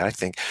century, I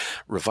think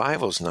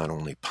revival is not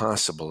only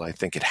possible, I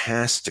think it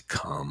has to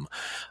come.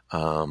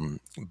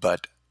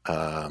 But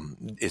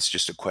it's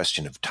just a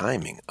question of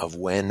timing, of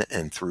when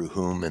and through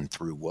whom and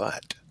through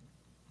what.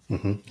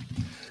 Mm-hmm.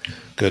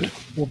 Good.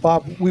 Well,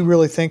 Bob, we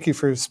really thank you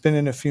for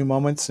spending a few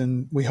moments,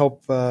 and we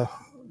hope that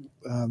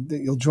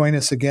you'll join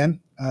us again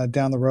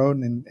down the road.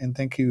 And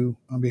thank you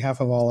on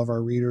behalf of all of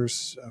our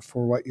readers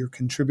for what you're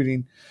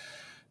contributing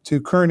to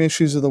current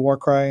issues of the War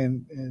Cry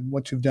and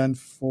what you've done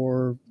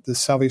for the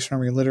Salvation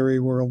Army literary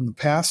world in the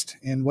past,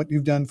 and what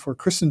you've done for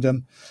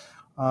Christendom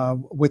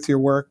with your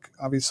work,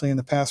 obviously in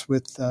the past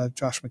with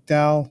Josh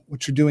McDowell,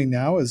 what you're doing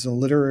now as a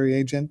literary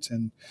agent.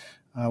 And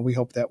we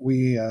hope that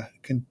we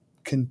can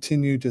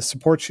continue to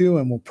support you,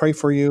 and we'll pray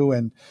for you,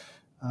 and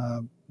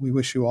we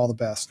wish you all the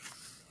best.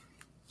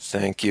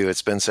 Thank you.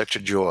 It's been such a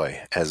joy,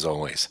 as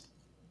always.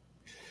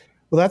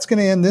 Well, that's going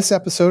to end this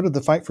episode of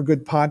the Fight for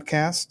Good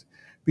podcast.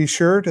 Be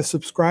sure to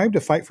subscribe to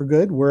Fight for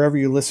Good wherever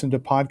you listen to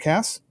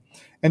podcasts.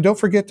 And don't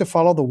forget to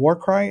follow the War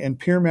Cry and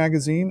Peer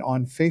Magazine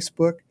on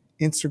Facebook,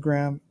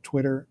 Instagram,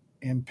 Twitter,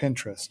 and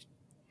Pinterest.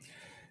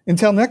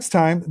 Until next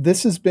time,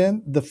 this has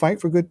been the Fight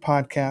for Good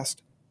podcast.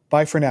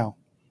 Bye for now.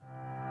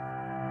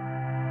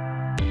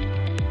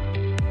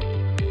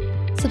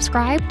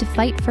 Subscribe to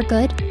Fight for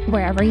Good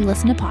wherever you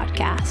listen to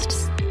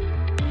podcasts.